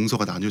 당시에 이제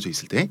동서가 나뉘어져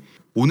있을 때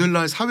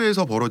오늘날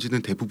사회에서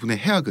벌어지는 대부분의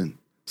해악은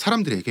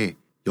사람들에게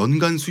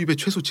연간 수입의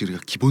최소치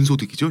그러니까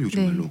기본소득이죠.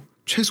 요즘 말로. 네.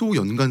 최소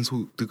연간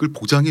소득을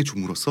보장해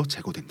줌으로써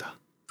제거된다.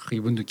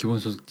 이분도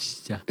기본소득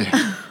진짜. 네.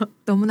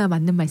 너무나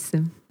맞는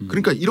말씀.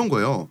 그러니까 이런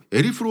거예요.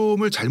 에릭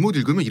프롬을 잘못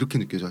읽으면 이렇게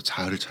느껴져.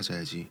 자아를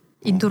찾아야지.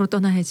 인도로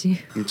떠나야지.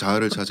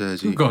 자아를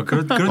찾아야지. 그런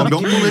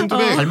명품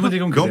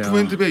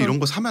핸드백 이런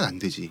거 사면 안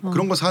되지.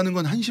 그런 거 사는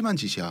건 한심한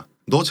짓이야.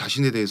 너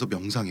자신에 대해서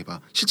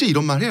명상해봐. 실제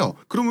이런 말 해요.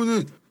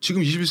 그러면은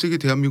지금 21세기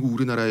대한민국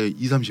우리나라의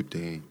 20,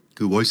 30대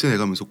그 월세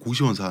내가면서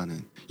고시원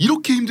사는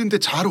이렇게 힘든데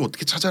자아를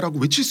어떻게 찾아라고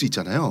외칠 수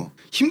있잖아요.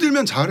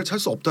 힘들면 자아를 찾을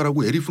수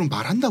없다라고 에릭 프롬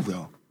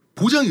말한다고요.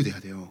 보장이 돼야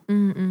돼요.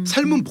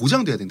 삶은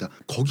보장돼야 된다.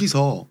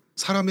 거기서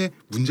사람의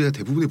문제가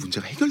대부분의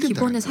문제가 해결된다.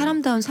 기본에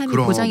사람다운 삶이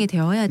보장이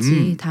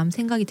되어야지 다음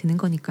생각이 드는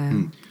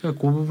거니까요.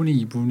 그러니까 그 부분이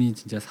이분이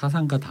진짜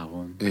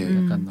사상가다운.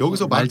 네. 약간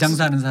여기서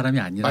말장사하는 사람이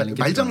아니라는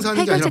게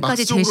말장사하는 게 아니라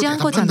해결책까지 제시한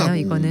거잖아요.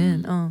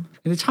 이거는.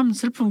 근데 참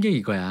슬픈 게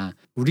이거야.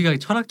 우리가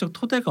철학적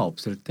토대가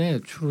없을 때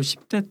주로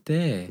 10대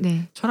때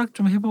네. 철학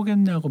좀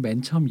해보겠냐고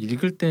맨 처음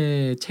읽을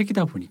때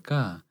책이다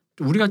보니까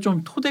우리가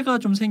좀 토대가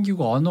좀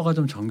생기고 언어가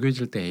좀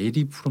정교해질 때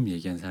에릭 프롬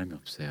얘기한 사람이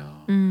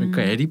없어요.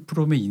 그러니까 에릭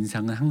프롬의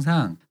인상은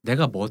항상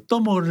내가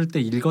뭣도 모를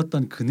때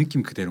읽었던 그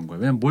느낌 그대로인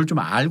거예요. 왜냐면 뭘 좀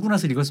알고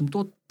나서 읽었으면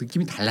또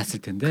느낌이 달랐을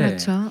텐데.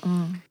 그렇죠.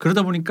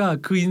 그러다 보니까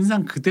그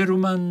인상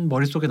그대로만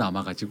머릿속에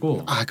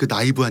남아가지고. 그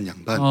나이브한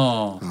양반.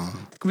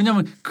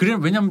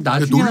 왜냐면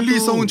나중에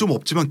논리성은 좀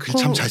없지만 글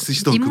참 잘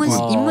쓰시던 그분.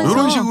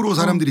 이런 식으로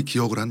사람들이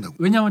기억을 한다고.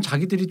 왜냐하면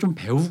자기들이 좀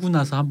배우고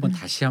나서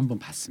다시 한번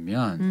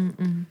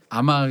봤으면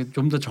아마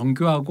좀 더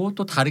정교하고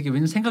또 다르게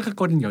왜냐면 생각할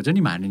거리는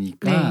여전히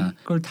많으니까 네.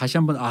 그걸 다시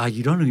한번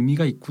이런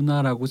의미가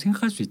있구나라고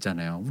생각할 수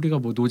있잖아요. 우리가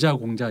뭐 노자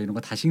공자 이런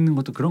거 다시 읽는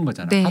것도 그런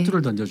거잖아요. 네.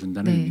 화두를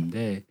던져준다는 네.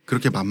 의미인데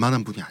그렇게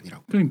만만한 분이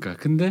아니라고. 그러니까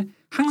근데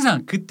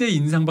항상 그때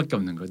인상밖에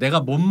없는 거예요. 내가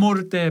못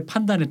모를 때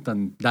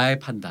판단했던 나의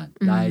판단,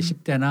 나의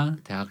 10대나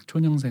대학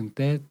초년생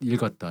때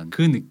읽었던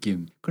그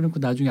느낌. 그러니까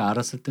나중에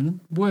알았을 때는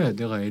뭐야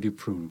내가 에릭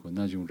프롬 읽고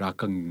나 지금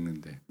락강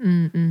읽는데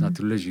나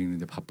들레주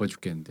읽는데 바빠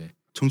죽겠는데.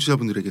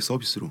 청취자분들에게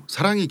서비스로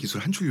사랑의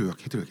기술 한 줄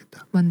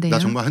요약해드려야겠다. 뭔데요? 나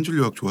정말 한 줄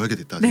요약 좋아하게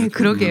됐다. 네,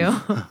 그러게요.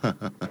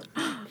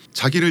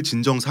 자기를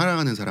진정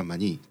사랑하는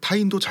사람만이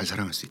타인도 잘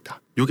사랑할 수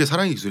있다. 이게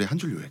사랑의 기술의 한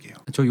줄 요약이에요.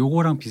 저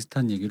요거랑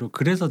비슷한 얘기로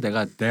그래서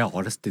내가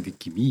어렸을 때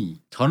느낌이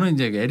저는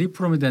이제 에릭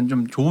프롬에 대한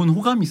좀 좋은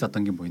호감이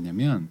있었던 게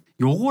뭐냐면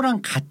요거랑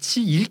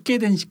같이 읽게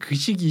된 그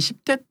시기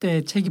 10대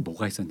때 책이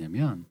뭐가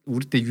있었냐면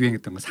우리 때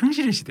유행했던 거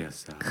상실의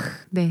시대였어요.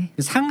 네.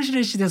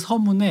 상실의 시대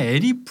서문에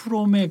에릭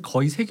프롬의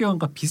거의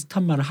세계관과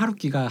비슷한 말을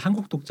하루키가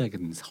한국 독자에게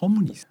는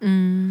서문이 있어요.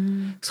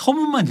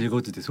 서문만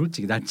읽어도 돼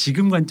솔직히. 난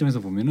지금 관점에서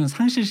보면은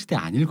상실 시대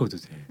안 읽어도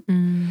돼.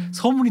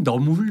 서문이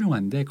너무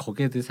훌륭한데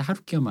거기에 대해서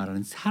하루키가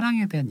말하는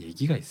사랑에 대한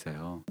얘기가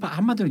있어요.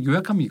 한마디로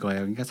요약하면 이거예요.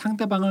 그러니까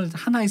상대방을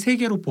하나의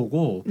세계로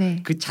보고 네.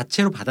 그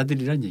자체로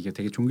받아들이라는 얘기가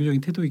되게 종교적인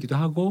태도이기도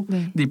하고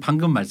네. 근데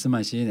방금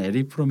말씀하신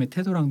에릭 프롬의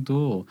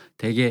태도랑도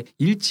되게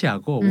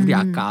일치하고 우리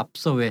아까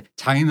앞서 왜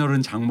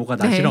장인어른 장모가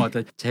나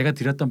싫어왔다 제가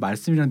드렸던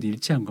말씀이랑도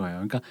일치한 거예요.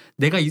 그러니까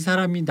내가 이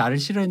사람이 나를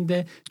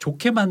싫어했는데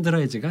좋게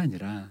만들어야지가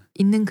아니라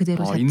있는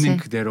그대로 자체. 있는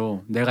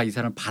그대로 내가 이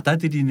사람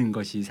받아들이는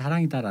것이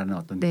사랑이다라는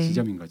어떤 네.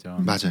 지점인 거죠.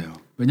 맞아요.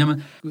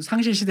 왜냐하면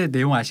상실 시대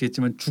내용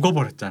아시겠지만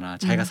죽어버렸잖아.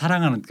 자기가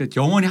사랑하는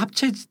영원히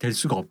합체될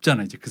수가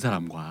없잖아 이제 그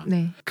사람과.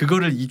 네.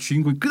 그거를 이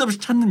주인공이 끝없이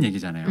찾는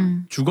얘기잖아요.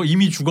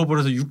 이미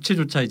죽어버려서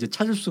육체조차 이제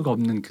찾을 수가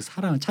없는 그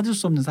사랑을 찾을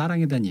수 없는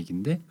사랑에 대한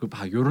얘기인데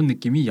이런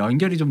느낌이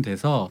연결이 좀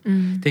돼서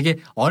되게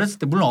어렸을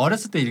때 물론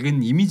어렸을 때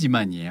읽은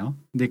이미지만이에요.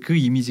 근데 그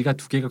이미지가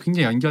두 개가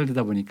굉장히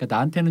연결되다 보니까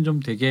나한테는 좀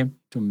되게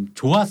좀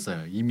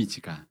좋았어요.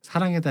 이미지가.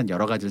 사랑에 대한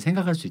여러 가지를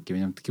생각할 수 있게.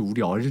 왜냐하면 특히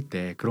우리 어릴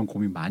때 그런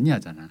고민 많이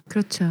하잖아.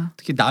 그렇죠.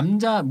 특히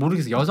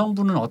모르겠어요.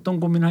 여성분은 어떤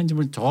고민을 하는지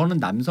모르겠는데 저는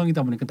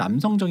남성이다 보니까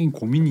남성적인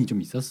고민이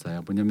좀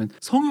있었어요. 뭐냐면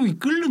성욕이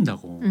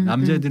끓는다고.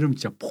 남자애들은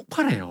진짜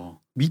폭발해요.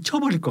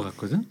 미쳐버릴 것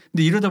같거든.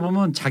 근데 이러다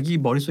보면 자기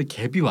머릿속에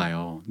갭이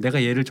와요.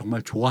 내가 얘를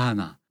정말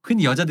좋아하나.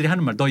 흔히 여자들이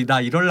하는 말, 너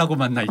나 이럴라고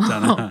만나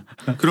있잖아.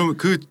 그럼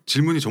그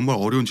질문이 정말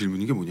어려운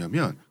질문인 게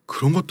뭐냐면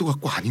그런 것도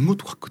같고 아닌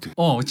것도 같거든.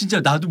 진짜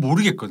나도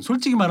모르겠거든.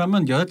 솔직히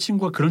말하면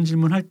여자친구가 그런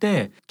질문 할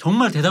때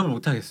정말 대답을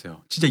못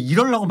하겠어요. 진짜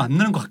이럴라고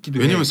만나는 것 같기도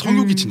해. 왜냐면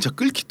성욕이 진짜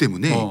끓기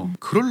때문에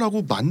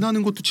그러려고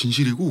만나는 것도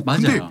진실이고.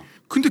 맞아요.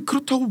 근데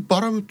그렇다고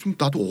말하면 좀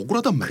나도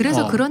억울하단 말이야.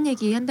 그래서 그런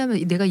얘기 한다면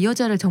내가 이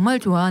여자를 정말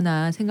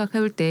좋아하나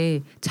생각해볼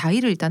때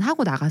자위를 일단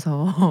하고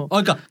나가서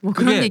그러니까 뭐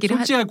그런 그게 얘기를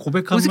솔직하게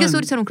고백하면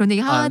우스갯소리처럼 그런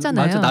얘기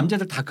하잖아요. 맞아.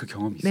 남자들 다 그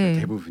경험이 있어요. 네.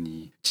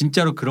 대부분이.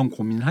 진짜로 그런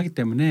고민을 하기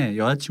때문에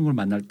여자친구를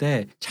만날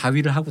때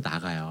자위를 하고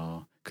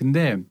나가요.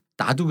 근데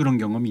나도 그런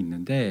경험이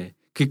있는데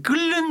그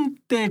끓는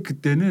때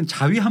그때는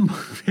자위 한 번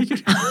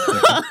해결해야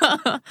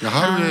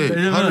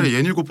돼요. 하루에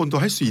 67번도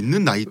할 수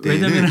있는 나이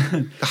때는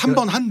한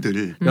번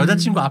한들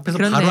여자친구 앞에서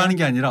그렇네요. 바로 하는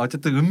게 아니라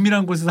어쨌든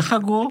은밀한 곳에서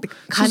하고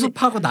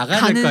수습하고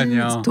나가야 될 거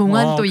아니야. 가는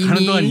동안 또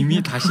가는 동안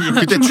이미 다시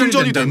그때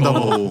충전이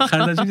된다고.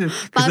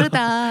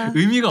 빠르다.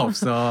 의미가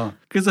없어.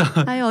 그래서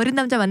아유 어린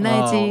남자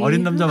만나야지.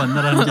 어린 남자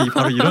만나라는 게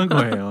바로 이런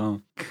거예요.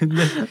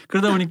 근데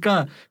그러다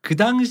보니까 그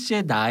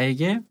당시에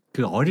나에게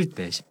그 어릴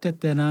때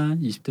 10대 때나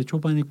 20대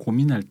초반에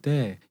고민할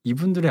때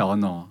이분들의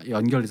언어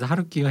연결해서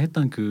하루키가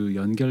했던 그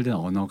연결된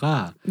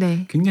언어가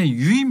네. 굉장히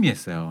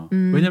유의미했어요.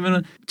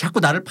 왜냐면은 자꾸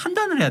나를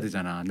판단을 해야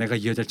되잖아. 내가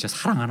이 여자를 진짜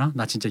사랑하나?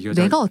 나 진짜 이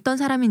여자 내가 어떤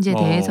사람인지에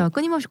대해서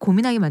끊임없이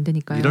고민하게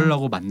만드니까요.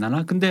 이러려고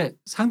만나나? 근데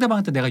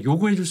상대방한테 내가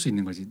요구해 줄 수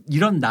있는 거지.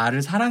 이런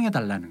나를 사랑해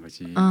달라는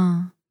거지.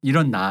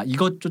 이런 나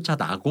이것조차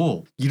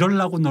나고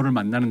이럴라고 너를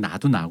만나는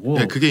나도 나고.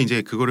 네, 그게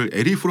이제 그거를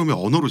에리 프롬의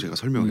언어로 제가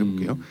설명해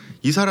볼게요.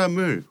 이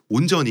사람을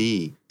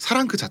온전히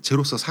사랑 그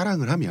자체로서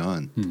사랑을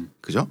하면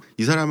그죠?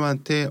 이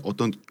사람한테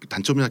어떤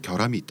단점이나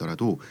결함이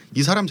있더라도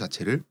이 사람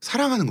자체를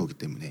사랑하는 거기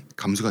때문에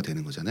감수가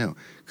되는 거잖아요.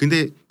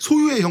 근데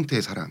소유의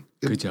형태의 사랑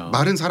그죠.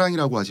 말은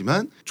사랑이라고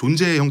하지만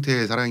존재의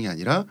형태의 사랑이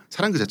아니라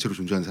사랑 그 자체로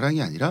존재하는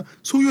사랑이 아니라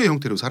소유의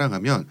형태로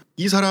사랑하면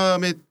이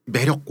사람의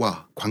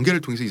매력과 관계를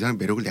통해서 이 사람의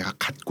매력을 내가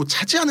갖고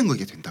차지하는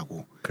거게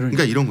된다고.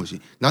 그러니까 이런 거지.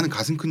 나는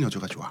가슴 큰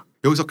여자가 좋아.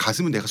 여기서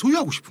가슴은 내가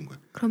소유하고 싶은 거야.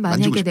 그럼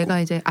만약에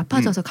내가 이제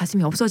아파져서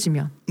가슴이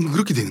없어지면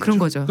그렇게 되는 그런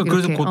거죠. 거죠.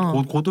 그래서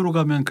고도로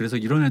가면 그래서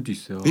이런 애도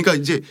있어요. 그러니까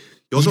이제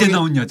이대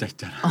나온 여자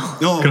있잖아.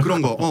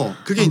 그런 거.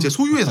 그게 이제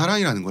소유의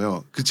사랑이라는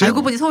거예요. 그치?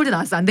 알고 보니 서울대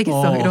나왔어. 안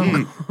되겠어. 이런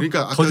거.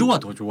 그러니까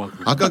더 좋아.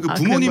 아까 그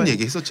부모님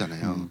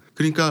얘기했었잖아요.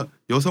 그러니까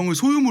여성을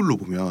소유물로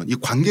보면 이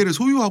관계를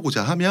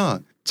소유하고자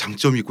하면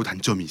장점이 있고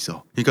단점이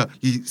있어. 그러니까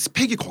이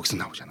스펙이 거기서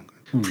나오자는 거예요.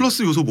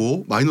 플러스 요소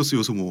뭐 마이너스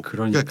요소 뭐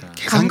그러니까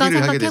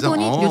계산기를 하게 돼서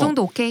요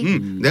정도 오케이.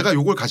 내가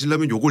요걸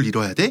가지려면 요걸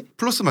잃어야 돼.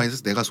 플러스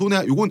마이너스 내가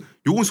손해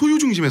요건 소유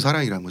중심의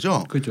사랑이란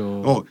거죠.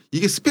 그죠.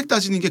 이게 스펙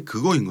따지는 게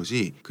그거인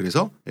거지.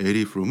 그래서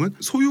에리 프롬은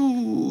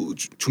소유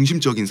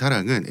중심적인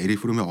사랑은 에리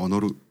프롬의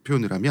언어로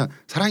표현을 하면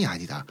사랑이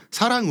아니다.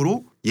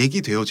 사랑으로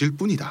얘기되어질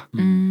뿐이다.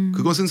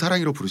 그것은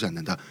사랑이라고 부르지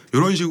않는다.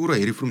 이런 식으로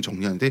에리 프롬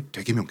정리하는데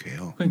되게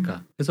명쾌해요.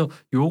 그러니까 그래서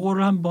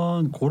요거를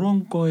한번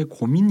그런 거에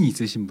고민이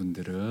있으신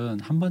분들은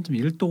한번 좀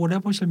일독을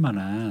해보실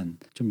만한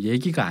좀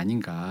얘기가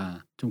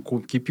아닌가. 좀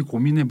깊이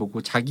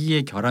고민해보고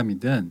자기의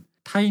결함이든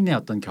타인의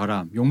어떤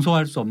결함,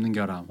 용서할 수 없는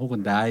결함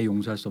혹은 나의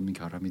용서할 수 없는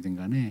결함이든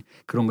간에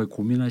그런 거에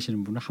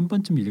고민하시는 분은 한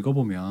번쯤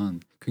읽어보면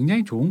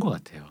굉장히 좋은 것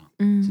같아요.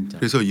 진짜.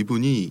 그래서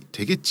이분이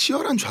되게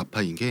치열한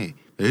좌파인 게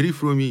에리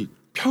프롬이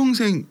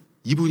평생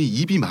이분이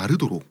입이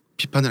마르도록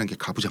비판을 한 게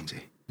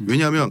가부장제.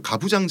 왜냐하면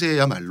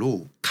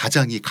가부장제야말로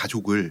가장이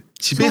가족을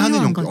지배하는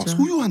형태,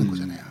 소유하는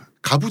거잖아요.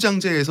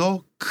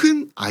 가부장제에서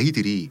큰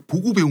아이들이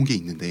보고 배운 게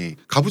있는데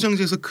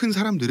가부장제에서 큰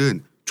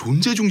사람들은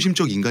존재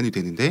중심적 인간이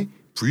되는데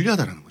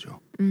불리하다라는 거죠.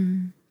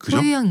 그죠?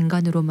 소유형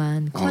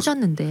인간으로만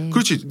커졌는데.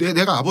 그렇지.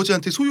 내가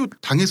아버지한테 소유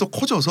당해서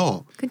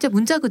커져서. 진짜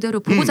문자 그대로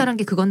보고 자란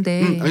게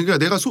그건데. 그러니까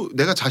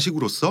내가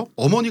자식으로서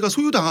어머니가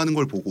소유 당하는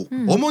걸 보고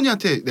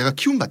어머니한테 내가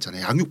키움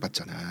받잖아, 양육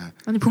받잖아.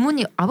 아니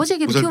부모님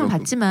아버지에게도 키움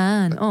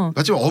받지만,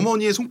 하지만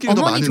어머니의 손길이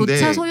더 많은데.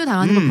 어머니조차 소유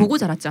당하는 걸 보고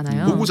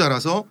자랐잖아요. 보고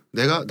자라서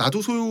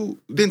나도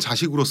소유된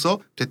자식으로서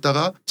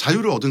됐다가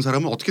자유를 얻은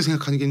사람은 어떻게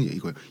생각하느냐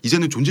이거예요.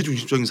 이제는 존재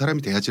중심적인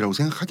사람이 돼야지라고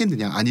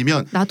생각하겠느냐,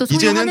 아니면 나도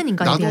소유하는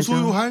인간이 나도 돼야죠.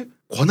 소유할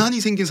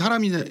권한이 생긴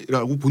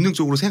사람이라고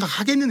본능적으로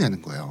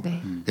생각하겠느냐는 거예요.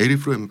 네. 에리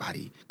프롬의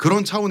말이.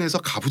 그런 차원에서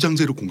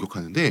가부장제를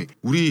공격하는데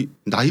우리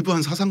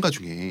나이브한 사상가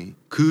중에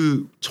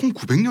그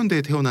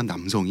 1900년대에 태어난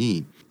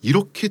남성이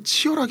이렇게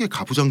치열하게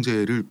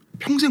가부장제를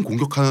평생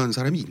공격하는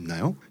사람이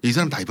있나요? 이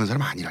사람 나이브한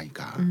사람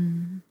아니라니까.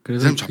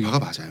 그래서 사람 좌파가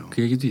맞아요.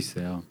 그 얘기도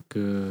있어요.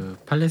 그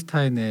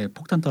팔레스타인에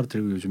폭탄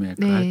떨어뜨리고 요즘에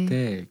네. 할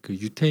때 그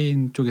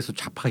유태인 쪽에서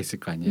좌파가 있을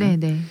거 아니에요.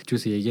 네네.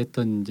 그래서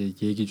얘기했던 이제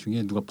얘기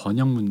중에 누가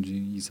번역문 중에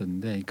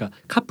있었는데, 그러니까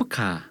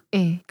카프카.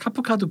 네.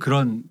 카프카도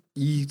그런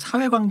이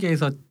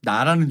사회관계에서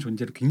나라는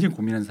존재를 굉장히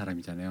고민한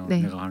사람이잖아요.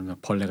 네. 내가 하면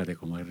벌레가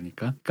되고 뭐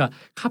이러니까. 그러니까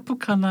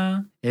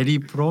카프카나 에리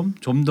프롬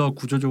좀 더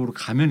구조적으로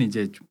가면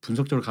이제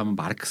분석적으로 가면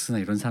마르크스나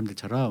이런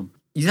사람들처럼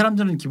이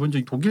사람들은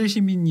기본적으로 독일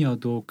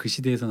시민이어도 그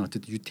시대에서는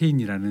어쨌든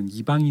유태인이라는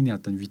이방인의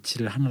어떤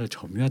위치를 하나를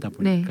점유하다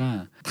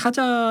보니까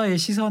타자의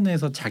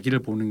시선에서 자기를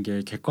보는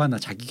게 객관화,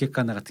 자기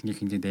객관화 같은 게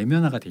굉장히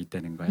내면화가 돼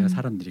있다는 거예요.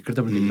 사람들이.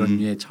 그러다 보니까 이런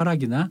류의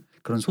철학이나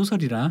그런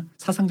소설이나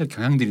사상적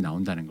경향들이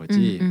나온다는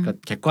거지. 그러니까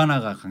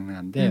객관화가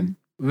가능한데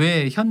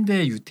왜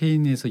현대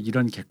유태인에서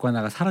이런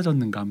객관화가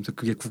사라졌는가 하면서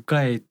그게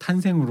국가의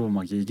탄생으로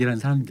막 얘기를 하는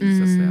사람들이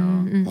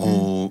있었어요.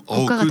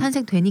 국가가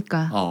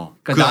탄생되니까.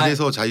 그러니까 그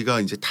안에서 자기가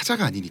이제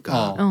타자가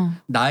아니니까.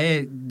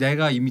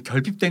 내가 이미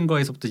결핍된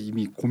거에서부터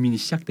이미 고민이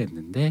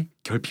시작됐는데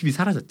결핍이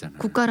사라졌잖아.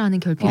 국가라는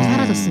결핍이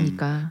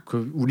사라졌으니까.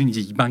 우린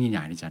이제 이방인이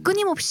아니잖아.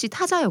 끊임없이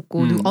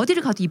타자였고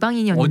어디를 가도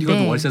이방인이었는데 어디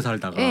가도 월세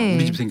살다가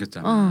우리 집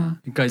생겼잖아.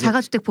 그러니까 이제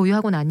자가주택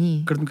보유하고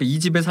나니. 그러니까 이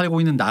집에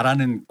살고 있는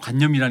나라는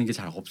관념이라는 게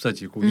잘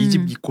없어지고 이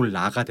집 이꼴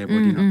나가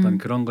돼버린 어떤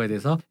그런 거에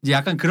대해서 이제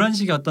약간 그런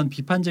식의 어떤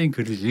비판적인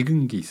글을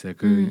읽은 게 있어요.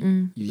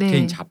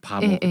 유태인 좌파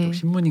뭐 그쪽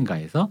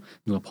신문인가에서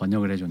누가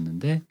번역을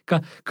해줬는데,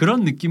 그러니까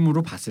그런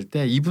느낌으로 봤을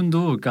때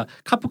이분도 그러니까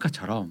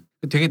카프카처럼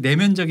되게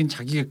내면적인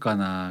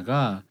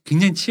자기객관화가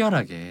굉장히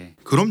치열하게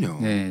그럼요.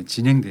 네,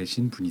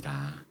 진행되신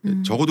분이다.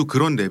 적어도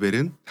그런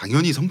레벨은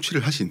당연히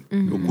성취를 하신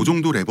그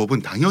정도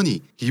랩업은 당연히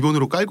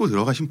기본으로 깔고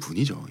들어가신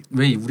분이죠.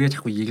 왜 우리가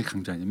자꾸 이 얘기를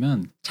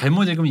강조하냐면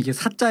잘못 읽으면 이게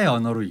사자의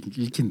언어로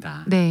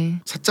읽힌다. 네.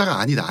 사자가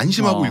아니다.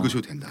 안심하고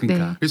읽으셔도 된다.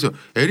 그러니까. 네. 그래서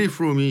에리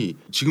프롬이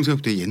지금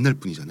생각도 옛날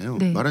분이잖아요.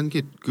 네. 말하는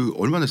게 그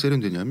얼마나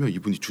세련되냐면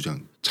이분이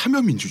주장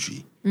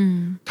참여민주주의,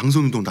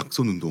 당선운동,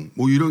 낙선운동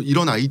뭐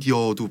이런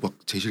아이디어도 막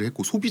제시를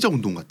했고 소비자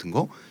운동 같은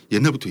거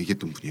옛날부터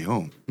얘기했던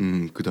분이에요.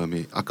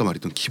 그다음에 아까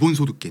말했던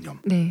기본소득 개념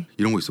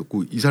이런 거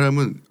있었고, 이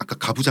사람은 아까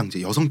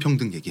가부장제,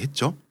 여성평등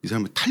얘기했죠. 이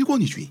사람은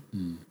탈권위주의.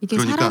 이게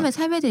그러니까, 사람의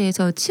삶에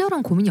대해서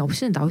치열한 고민이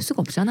없이는 나올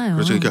수가 없잖아요.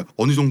 그렇죠. 그러니까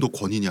어느 정도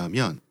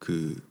권위냐면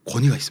그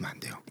권위가 있으면 안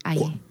돼요.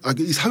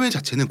 이 사회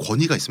자체는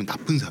권위가 있으면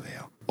나쁜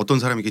사회예요. 어떤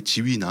사람에게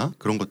지위나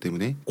그런 것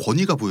때문에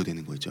권위가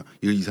부여되는 거 있죠.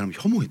 이걸 이 사람을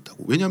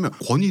혐오했다고. 왜냐하면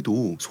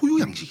권위도 소유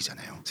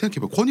양식이잖아요.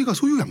 생각해봐. 권위가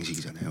소유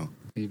양식이잖아요.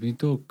 이분이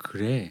또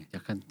그래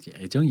약간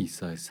애정이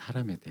있어요.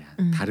 사람에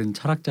대한. 다른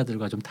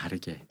철학자들과 좀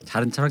다르게.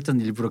 다른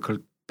철학자는 일부러 그걸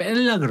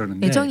빼려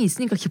그러는데 애정이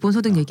있으니까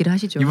기본소득 얘기를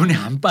하시죠. 이분이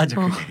안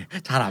빠져.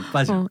 잘 안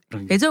빠져.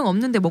 그런 게. 애정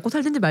없는데 먹고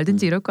살든지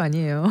말든지 이럴 거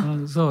아니에요.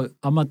 그래서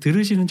아마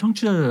들으시는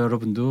청취자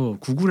여러분도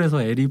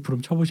구글에서 에리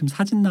프롬 쳐보시면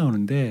사진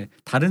나오는데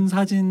다른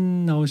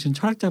사진 나오신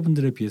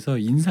철학자분들에 비해서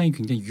인상이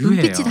굉장히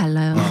유해요. 눈빛이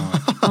달라요.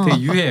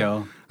 되게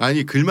유해요.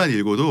 아니 글만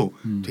읽어도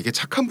되게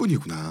착한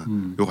분이구나.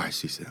 이거 알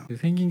수 있어요.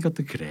 생긴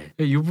것도 그래.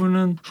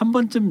 이분은 한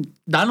번쯤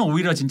나는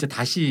오히려 진짜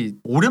다시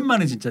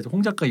오랜만에 진짜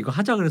홍작가 이거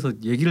하자 그래서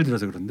얘기를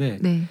들어서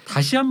그런데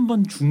다시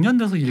한번 중년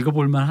돼서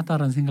읽어볼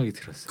만하다라는 생각이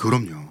들었어요.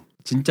 그럼요.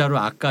 진짜로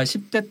아까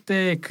 10대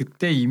때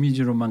그때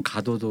이미지로만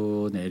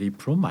가둬둔 에리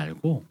프롬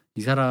말고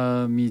이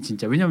사람이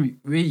진짜 왜냐면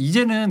왜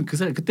이제는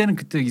그때는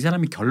그때 이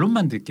사람이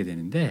결론만 듣게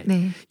되는데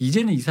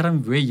이제는 이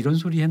사람이 왜 이런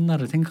소리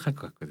했나를 생각할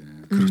것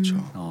같거든.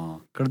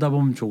 그렇죠. 그러다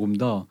보면 조금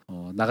더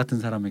나 같은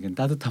사람에겐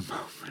따뜻한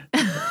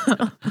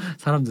마음을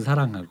사람도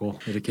사랑하고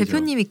이렇게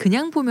대표님이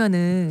그냥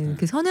보면은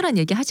그 서늘한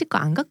얘기 하실 거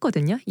안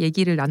같거든요.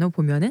 얘기를 나눠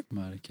보면은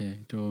막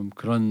이렇게 좀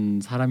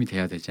그런 사람이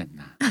돼야 되지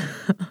않나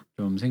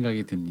좀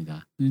생각이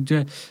듭니다.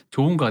 이제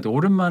좋은 것 같아요.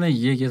 오랜만에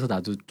이 얘기해서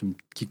나도 좀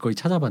기꺼이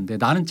찾아봤는데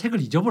나는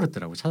책을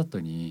잊어버렸더라고.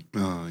 찾았더니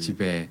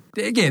집에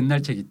되게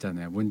옛날 책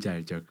있잖아요. 뭔지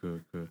알죠?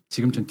 그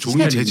지금 좀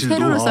종이 재질도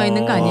세로로 써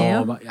있는 거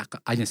아니에요? 약간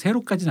아니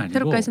세로까지는 아니고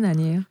세로까지는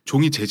아니에요.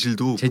 종이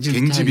재질도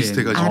갱지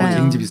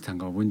비슷해가지고 갱지 비슷한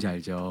거 뭔지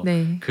알죠?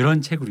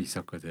 그런 책으로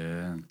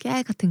있었거든.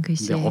 깨알 같은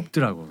글씨. 근데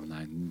없더라고.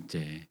 난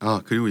이제.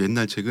 그리고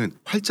옛날 책은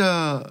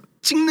활자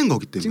찍는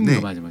거기 때문에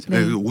맞아.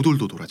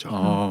 오돌도돌하죠.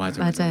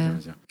 맞아요.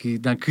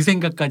 난 그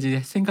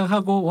생각까지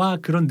생각하고 와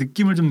그런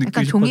느낌을 좀 느끼고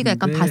약간 싶었는데 종이가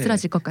약간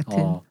바스라질 것 같은.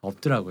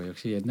 없더라고요.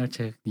 역시 옛날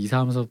책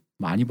이사하면서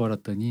많이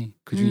벌었더니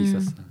그 중에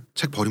있었어.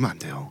 책 버리면 안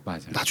돼요.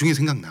 맞아. 나중에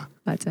생각나.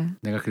 맞아.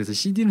 내가 그래서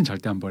CD는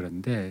절대 안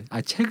버렸는데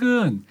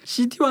책은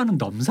CD와는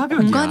넘사벽이야.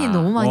 공간이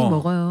너무 많이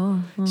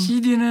먹어요.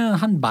 CD는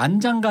한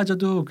 10,000장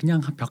가져도 그냥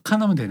벽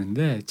하나면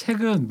되는데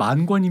책은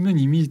 10,000권이면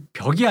이미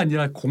벽이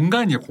아니라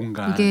공간이에요.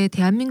 공간. 이게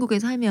대한민국에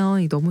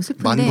살면 너무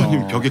슬픈데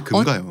 10,000권이면 벽에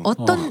금가요.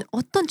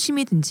 어떤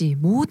취미든지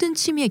모든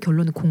취미의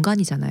결론은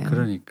공간이잖아요.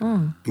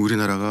 그러니까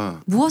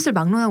우리나라가 무엇을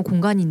막론하고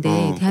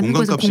공간인데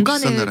대한민국에서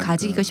공간을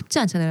가지기가 쉽지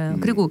않잖아요.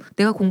 그리고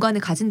내가 공간을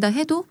가진다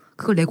해도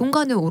그걸 내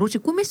공간을 오롯이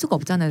꾸밀 수가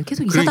없잖아요.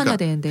 계속 이사 다녀야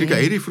되는데. 그러니까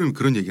에리 프롬이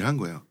그런 얘기를 한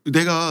거예요.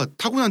 내가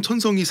타고난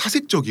천성이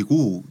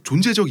사색적이고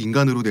존재적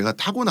인간으로 내가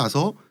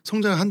타고나서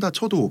성장을 한다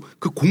쳐도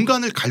그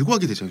공간을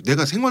갈구하게 되잖아요.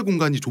 내가 생활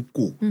공간이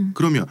좁고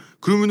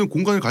그러면은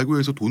공간을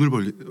갈구해서 돈을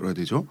벌어야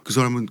되죠. 그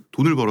사람은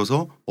돈을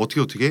벌어서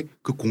어떻게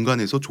그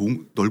공간에서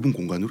좋은 넓은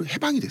공간으로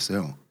해방이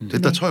됐어요.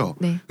 됐다 쳐요.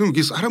 그럼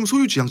이게 사람을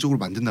소유지향적으로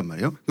만든단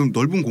말이에요. 그럼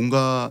넓은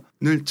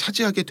공간을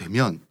차지하게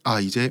되면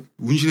이제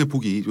운신의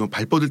폭이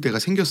발 뻗을 때가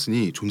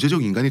생겼으니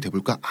존재적 인간이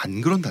돼볼까?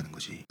 안 그런다는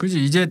거지.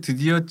 그렇지. 이제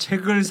드디어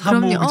책을 사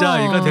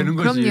모으자가 되는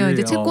거지. 그럼요.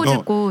 이제 책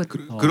꽂고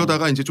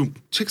그러다가 이제 좀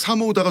책 사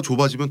모으다가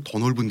좁아지면 더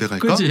넓은 데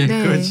갈까?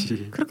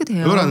 그렇지. 그렇게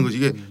돼요. 그거라는 거지.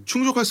 이게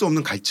충족할 수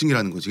없는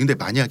갈증이라는 거지. 근데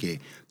만약에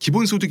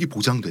기본소득이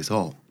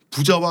보장돼서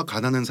부자와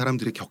가난한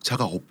사람들의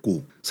격차가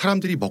없고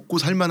사람들이 먹고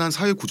살만한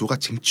사회 구조가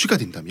쟁취가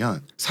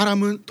된다면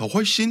사람은 더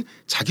훨씬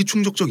자기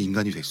충족적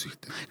인간이 될 수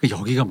있다.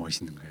 여기가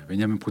멋있는 거예요.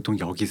 왜냐하면 보통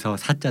여기서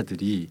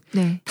사자들이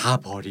다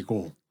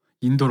버리고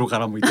인도로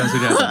가라 뭐 이딴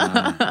소리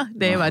하잖아.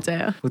 네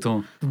맞아요.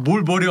 보통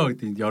뭘 버려?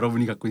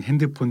 여러분이 갖고 있는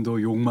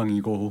핸드폰도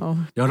욕망이고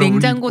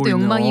냉장고도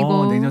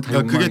욕망이고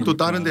그게 또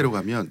다른 데로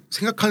가면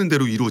생각하는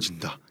대로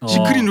이루어진다.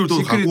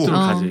 시크릿로도 가고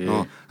가지.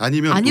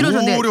 아니면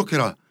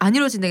노력해라. 안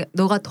이루어진데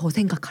너가 더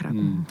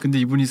생각하라고. 근데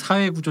이분이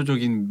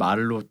사회구조적인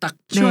말로 딱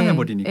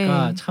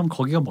치환해버리니까 참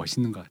거기가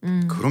멋있는 것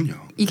같아요. 그럼요.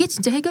 이게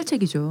진짜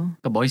해결책이죠.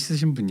 그러니까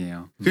멋있으신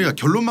분이에요. 그러니까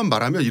결론만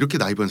말하면 이렇게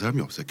나이브한 사람이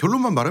없어요.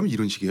 결론만 말하면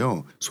이런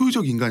식이에요.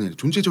 소유적 인간이 아니라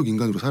존재적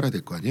인간으로 살아야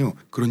될 거 아니에요.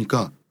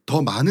 그러니까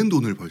더 많은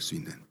돈을 벌 수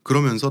있는,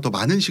 그러면서 더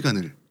많은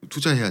시간을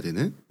투자해야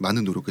되는,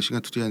 많은 노력과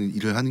시간 투자하는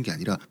일을 하는 게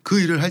아니라 그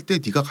일을 할 때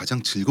네가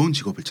가장 즐거운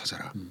직업을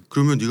찾아라.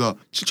 그러면 네가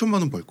 7천만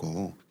원 벌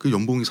거 그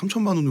연봉이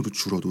 3천만 원으로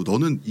줄어도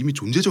너는 이미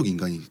존재적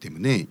인간이기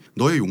때문에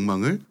너의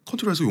욕망을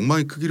컨트롤해서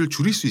욕망의 크기를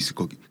줄일 수 있을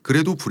거기,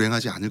 그래도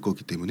불행하지 않을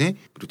거기 때문에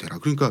그래도 되라.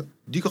 그러니까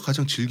네가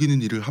가장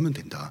즐기는 일을 하면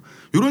된다.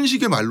 이런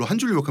식의 말로 한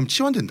줄 요약하면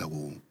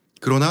치환된다고.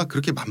 그러나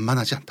그렇게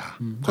만만하지 않다.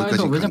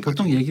 거기까지. 왜냐면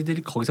보통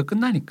얘기들이 거기서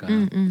끝나니까.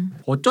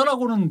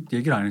 어쩌라고는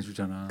얘기를 안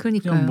해주잖아.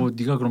 그러니까요. 그냥 뭐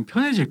네가 그럼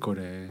편해질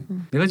거래.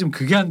 내가 지금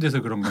그게 안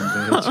돼서 그런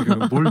건데 지금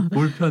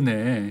뭘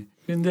편해.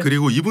 근데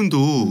그리고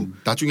이분도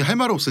나중에 할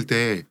말 없을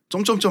때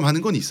점점점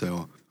하는 건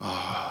있어요.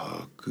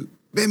 그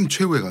맨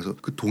최후에 가서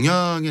그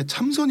동양의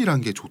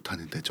참선이라는 게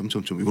좋다는데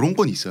점점점 이런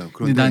건 있어요.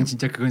 근데 난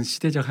진짜 그건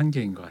시대적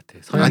한계인 것 같아.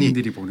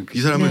 서양인들이 보는 그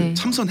이 사람은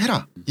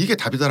참선해라. 이게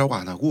답이다라고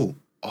안 하고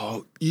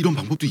이런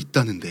방법도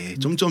있다는데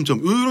점점점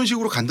이런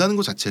식으로 간다는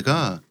것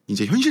자체가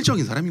이제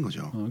현실적인 사람인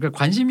거죠. 그러니까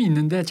관심이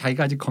있는데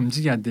자기가 아직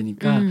검증이 안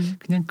되니까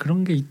그냥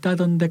그런 게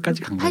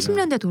있다던데까지 간 거죠.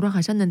 80년대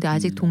돌아가셨는데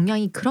아직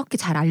동양이 그렇게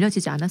잘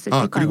알려지지 않았을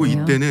때일 거 그리고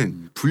아니에요.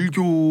 이때는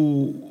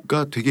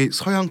불교가 되게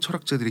서양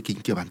철학자들에게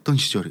인기가 많던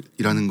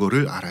시절이라는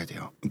거를 알아야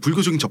돼요.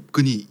 불교적인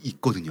접근이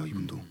있거든요,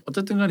 이분도.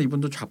 어쨌든 간에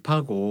이분도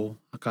좌파고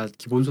아까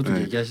기본소득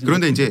얘기하시는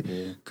그런데 이제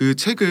그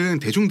책은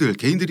대중들,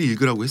 개인들이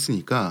읽으라고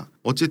했으니까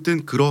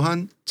어쨌든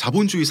그러한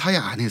자본주의 사회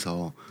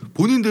안에서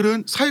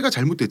본인들은 사회가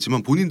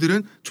잘못됐지만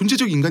본인들은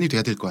존재적 인간이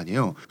돼야 될 거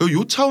아니에요.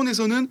 요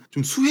차원에서는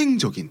좀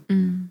수행적인,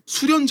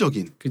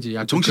 수련적인, 그치,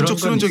 정신적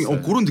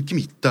수련적인 그런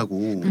느낌이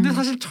있다고. 근데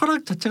사실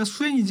철학 자체가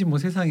수행이지 뭐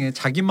세상에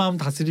자기 마음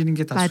다스리는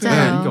게 다 맞아요.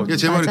 수행하는 게 어디.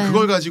 제 말은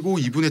그걸 가지고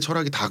이분의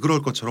철학이 다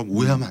그럴 것처럼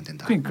오해하면 안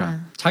된다.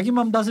 그러니까 자기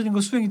마음 다스리는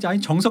거 수행이지.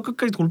 아니 정석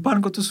끝까지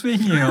돌파하는 것도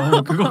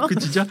수행이에요. 그거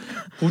진짜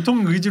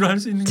보통 의지로 할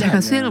수 있는 게 제가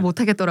아니야. 수행을 못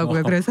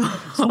하겠더라고요. 그래서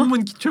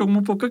성문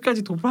기초영문법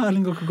끝까지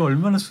돌파하는 거 그거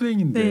얼마나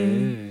수행인데.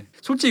 네.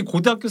 솔직히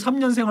고등학교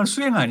 3년 생활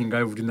수행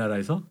아닌가요?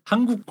 우리나라에서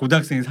한국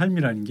고등학생의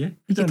삶이라는 게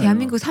이게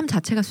대한민국 삶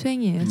자체가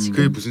수행이에요. 지금.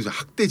 그게 무슨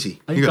학대지.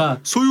 그러니까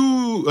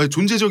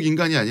존재적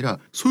인간이 아니라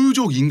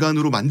소유적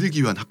인간으로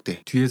만들기 위한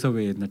학대. 뒤에서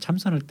왜 옛날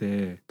참선할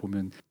때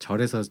보면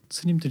절에서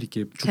스님들이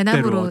이렇게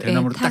대나무로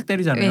딱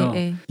때리잖아요.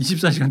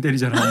 24시간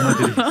때리잖아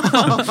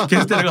엄마들이.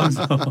 계속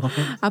때려가면서.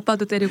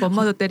 아빠도 때리고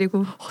엄마도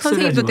때리고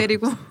선생님도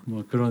때리고.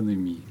 뭐 그런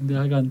의미. 근데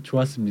하여간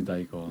좋았습니다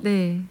이거.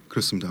 네.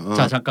 그렇습니다.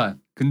 자 잠깐.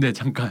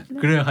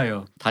 그래야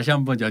하여 다시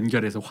한번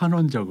연결해서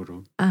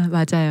환원적으로.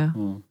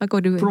 맞아요. 아까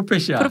우리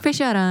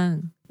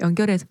프로페시아랑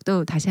연결해서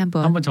또 다시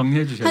한번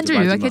정리해 주셔야죠. 한 줄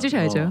요약해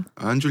주셔야죠.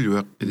 한 줄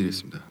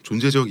요약해드리겠습니다.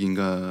 존재적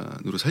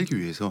인간으로 살기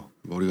위해서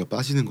머리가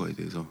빠지는 거에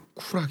대해서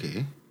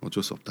쿨하게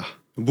어쩔 수 없다.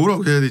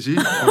 뭐라고 해야 되지?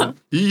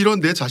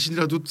 이런 내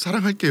자신이라도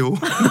사랑할게요.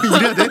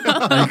 이래야 돼?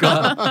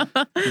 그러니까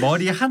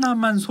머리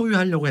하나만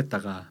소유하려고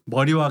했다가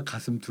머리와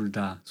가슴 둘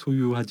다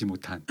소유하지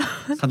못한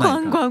사나이가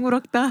광광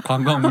울었다.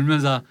 광광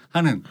울면서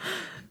하는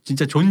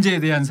진짜 존재에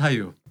대한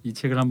사유. 이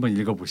책을 한번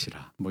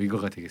읽어보시라. 뭐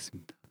이거가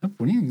되겠습니다.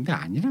 본인은 근데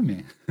아니라며.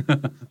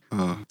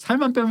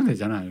 살만 빼면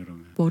되잖아요.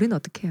 그러면. 머리는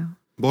어떻게 해요?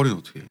 머리는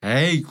어떻게?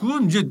 에이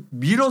그건 이제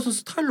밀어서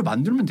스타일로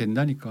만들면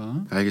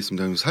된다니까.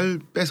 알겠습니다. 그럼 살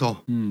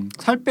빼서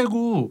살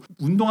빼고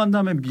운동한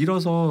다음에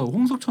밀어서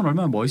홍석천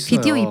얼마나 멋있어요.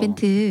 비디오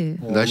이벤트.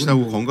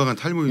 날씬하고 건강한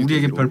탈모.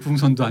 우리에게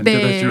별풍선도 안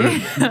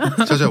뜯어줄.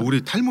 자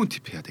우리 탈모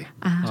팁 해야 돼.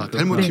 자,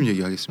 탈모 팁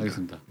얘기하겠습니다.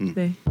 알겠습니다.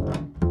 네.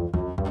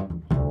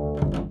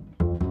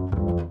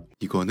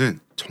 이거는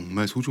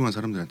정말 소중한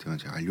사람들한테만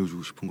제가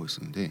알려주고 싶은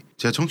거였었는데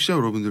제가 청취자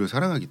여러분들을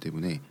사랑하기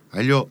때문에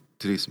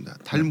알려드리겠습니다.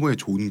 탈모의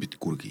좋은 빗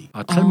고르기.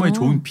 탈모의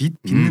좋은 빗?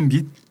 빗는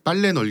빗?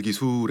 빨래 널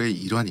기술의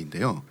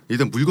일환인데요.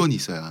 일단 물건이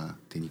있어야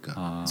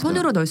되니까.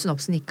 손으로 넣을 순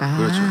없으니까.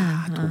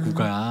 그렇죠.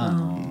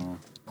 도구가.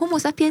 호모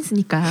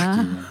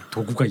사피엔스니까.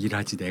 도구가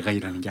일하지 내가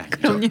일하는 게 아니죠.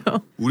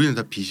 그럼요. 우리는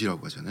다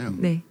빗이라고 하잖아요.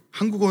 네.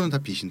 한국어는 다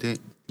빗인데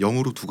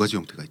영어로 두 가지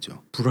형태가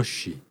있죠.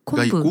 브러쉬.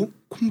 가 있고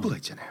콤브가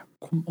있잖아요.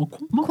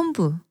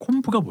 콤브.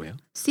 콤브가 뭐예요?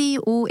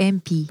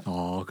 COMB.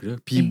 그래요?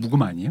 비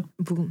묵음 아니에요?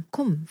 묵음.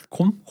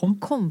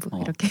 콤브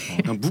이렇게.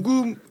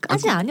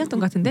 묵음까지 아니었던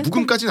것 같은데.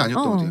 묵음까지는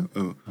아니었던 것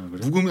같아요.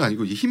 묵음은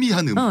아니고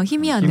희미한 음.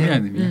 희미한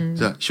음.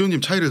 자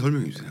시호님 차이를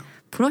설명해 주세요.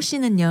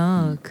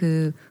 브러쉬는요,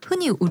 그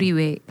흔히 우리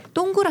왜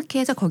동그랗게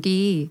해서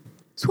거기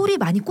솔이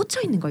많이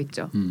꽂혀 있는 거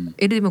있죠.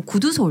 예를 들면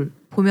구두솔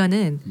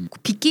보면은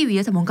빗기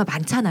위해서 뭔가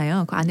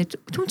많잖아요. 그 안에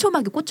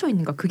촘촘하게 꽂혀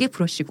있는 거 그게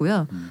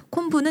브러쉬고요.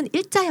 콤브는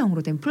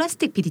일자형으로 된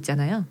플라스틱 빗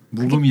있잖아요.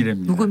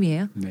 묵음이랍니다.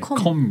 묵음이에요. 네.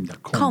 콤입니다.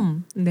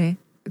 콤. 네.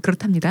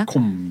 그렇답니다.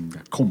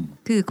 콤입니다. 콤.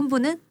 그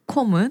콤브는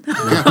콤은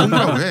그냥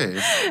콤브라고 해.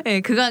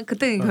 네,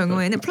 그때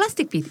경우에는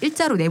플라스틱 빗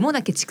일자로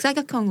네모나게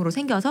직사각형으로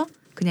생겨서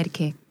그냥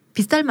이렇게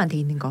빗살만 돼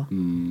있는 거.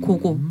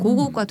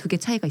 그거가 두 개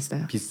차이가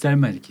있어요.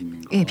 빗살만 이렇게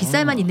있는 거. 네,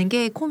 빗살만 있는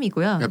게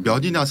콤이고요. 그러니까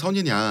면이나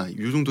선이냐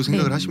이 정도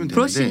생각을 하시면 되는데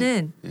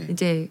브러쉬는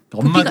이제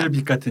엄마들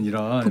빗 같은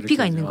이런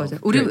부피가 있는 거죠.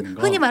 우리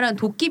흔히 말하는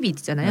도끼빗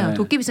있잖아요.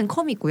 도끼빗은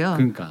컴이고요.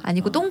 그러니까.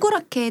 아니고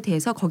동그랗게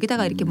돼서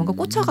거기다가 이렇게 뭔가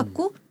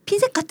꽂혀갖고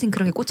핀셋 같은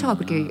그런 게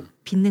꽂혀갖고 이렇게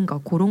빗는 거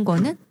그런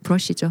거는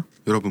브러쉬죠.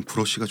 여러분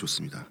브러쉬가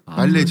좋습니다.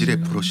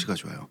 빨래질에 브러쉬가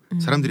좋아요.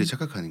 사람들이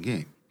착각하는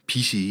게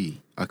빗이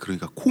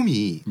그러니까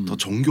콤이 더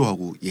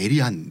정교하고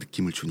예리한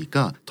느낌을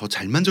주니까 더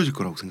잘 만져질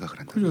거라고 생각을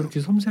한다고요. 이렇게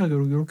섬세하게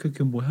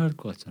이렇게 뭐 해야 할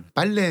것 같잖아요.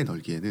 빨래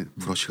널기에는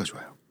브러쉬가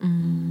좋아요.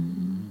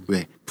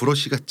 왜?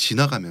 브러쉬가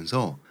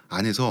지나가면서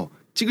안에서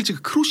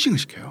찌글찌글 크로싱을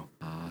시켜요.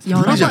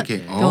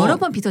 여러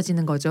번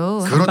빗어지는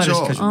거죠. 그렇죠.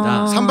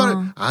 시켜준다.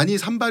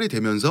 산발이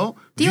되면서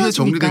띄워주니까. 위에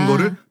정리된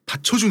거를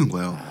받쳐주는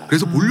거예요.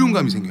 그래서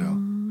볼륨감이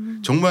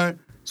생겨요. 정말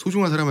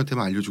소중한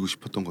사람한테만 알려주고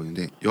싶었던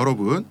거였는데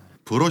여러분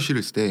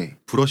브러쉬를 쓸 때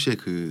브러쉬의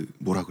그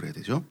뭐라 그래야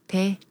되죠?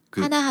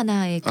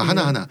 하나하나의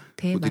하나하나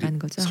대 말하는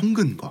거죠.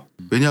 성근 거.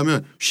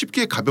 왜냐하면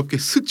쉽게 가볍게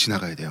슥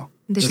지나가야 돼요.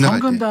 근데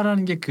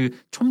성근다라는 게 그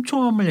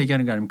촘촘함을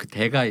얘기하는 게 아니면 그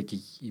대가 이렇게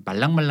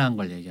말랑말랑한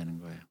걸 얘기하는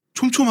거예요.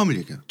 촘촘함을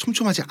얘기해요.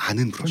 촘촘하지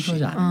않은 브러쉬.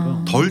 촘촘하지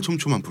않은 거. 덜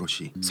촘촘한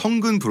브러쉬.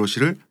 성근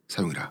브러쉬를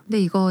사용해라.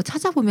 근데 이거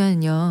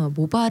찾아보면요.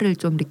 모발을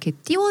좀 이렇게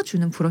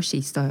띄워주는 브러쉬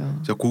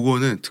있어요. 자,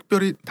 그거는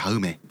특별히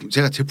다음에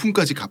제가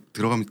제품까지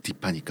들어가면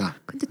딥하니까.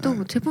 근데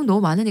또 제품 너무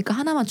많으니까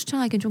하나만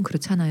추천하기는 좀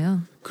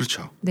그렇잖아요.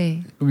 그렇죠.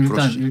 네.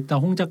 그럼 일단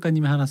홍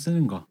작가님이 하나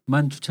쓰는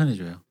거만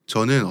추천해줘요.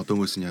 저는 어떤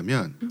걸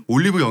쓰냐면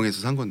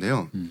올리브영에서 산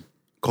건데요.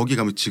 거기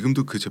가면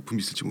지금도 그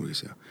제품이 있을지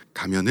모르겠어요.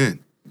 가면은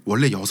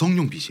원래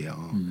여성용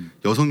빗이에요.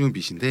 여성용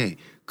빗인데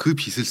그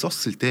빗을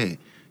썼을 때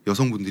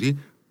여성분들이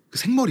그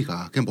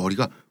생머리가 그냥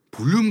머리가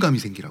볼륨감이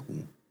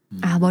생기라고.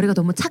 머리가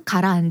너무 착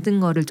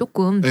가라앉은 거를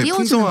조금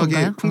띄워주는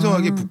건가요?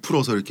 풍성하게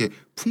부풀어서 이렇게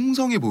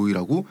풍성해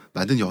보이라고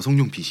만든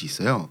여성용 빗이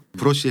있어요.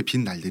 브러쉬의 빗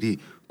날들이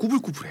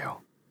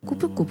꾸불꾸불해요.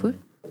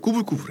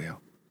 꾸불꾸불해요.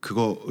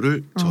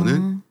 그거를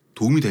저는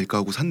도움이 될까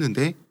하고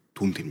샀는데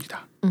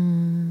도움됩니다.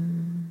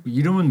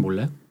 이름은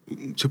몰라요?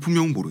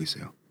 제품명은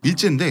모르겠어요.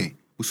 일제인데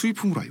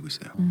수입품으로 알고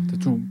있어요.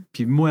 좀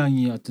빗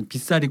모양이 어떤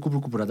빗살이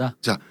꾸불꾸불하다.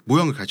 자,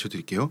 모양을 가르쳐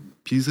드릴게요.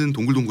 빗은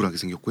동글동글하게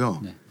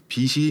생겼고요. 네.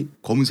 빗이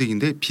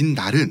검은색인데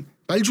빗날은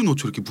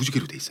빨주노초 이렇게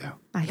무지개로 돼 있어요.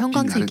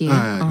 형광색이에요.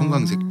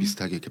 형광색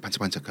비슷하게 이렇게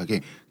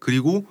반짝반짝하게.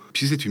 그리고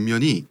빗의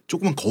뒷면이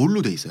조그만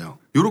거울로 돼 있어요.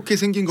 이렇게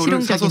생긴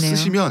거를 사서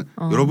쓰시면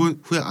여러분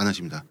후회 안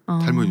하십니다.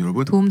 탈모인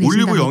여러분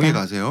올리브영에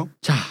가세요.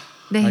 자,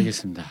 네.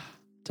 알겠습니다.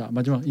 자,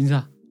 마지막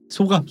인사.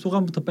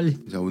 소감부터 빨리.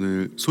 자,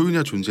 오늘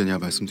소유냐 존재냐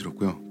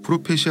말씀드렸고요.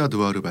 프로페시아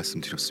드와르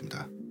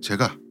말씀드렸습니다.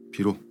 제가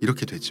비록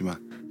이렇게 됐지만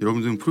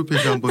여러분들은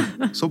프로페시아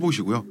한번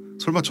써보시고요.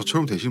 설마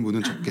저처럼 되신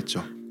분은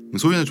적겠죠.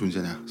 소유냐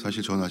존재냐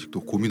사실 저는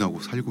아직도 고민하고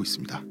살고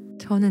있습니다.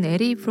 저는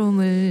에리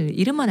프롬을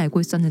이름만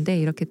알고 있었는데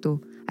이렇게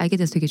또 알게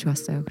돼서 되게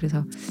좋았어요.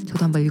 그래서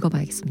저도 한번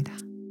읽어봐야겠습니다.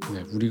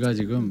 네, 우리가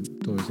지금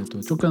또 이제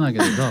또 쫓겨나게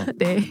돼서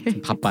네.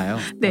 좀 바빠요.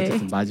 네.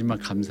 어쨌든 마지막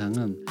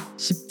감상은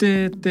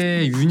 10대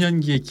때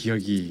유년기의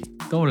기억이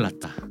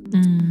떠올랐다.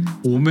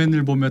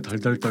 오맨을 보며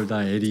덜덜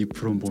떨다 에리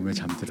프롬 보며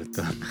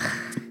잠들었던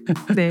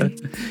네.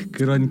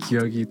 그런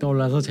기억이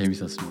떠올라서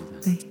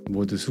재밌었습니다. 네.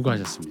 모두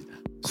수고하셨습니다.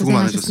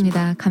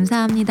 고생하셨습니다.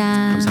 감사합니다.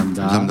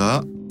 감사합니다.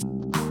 감사합니다.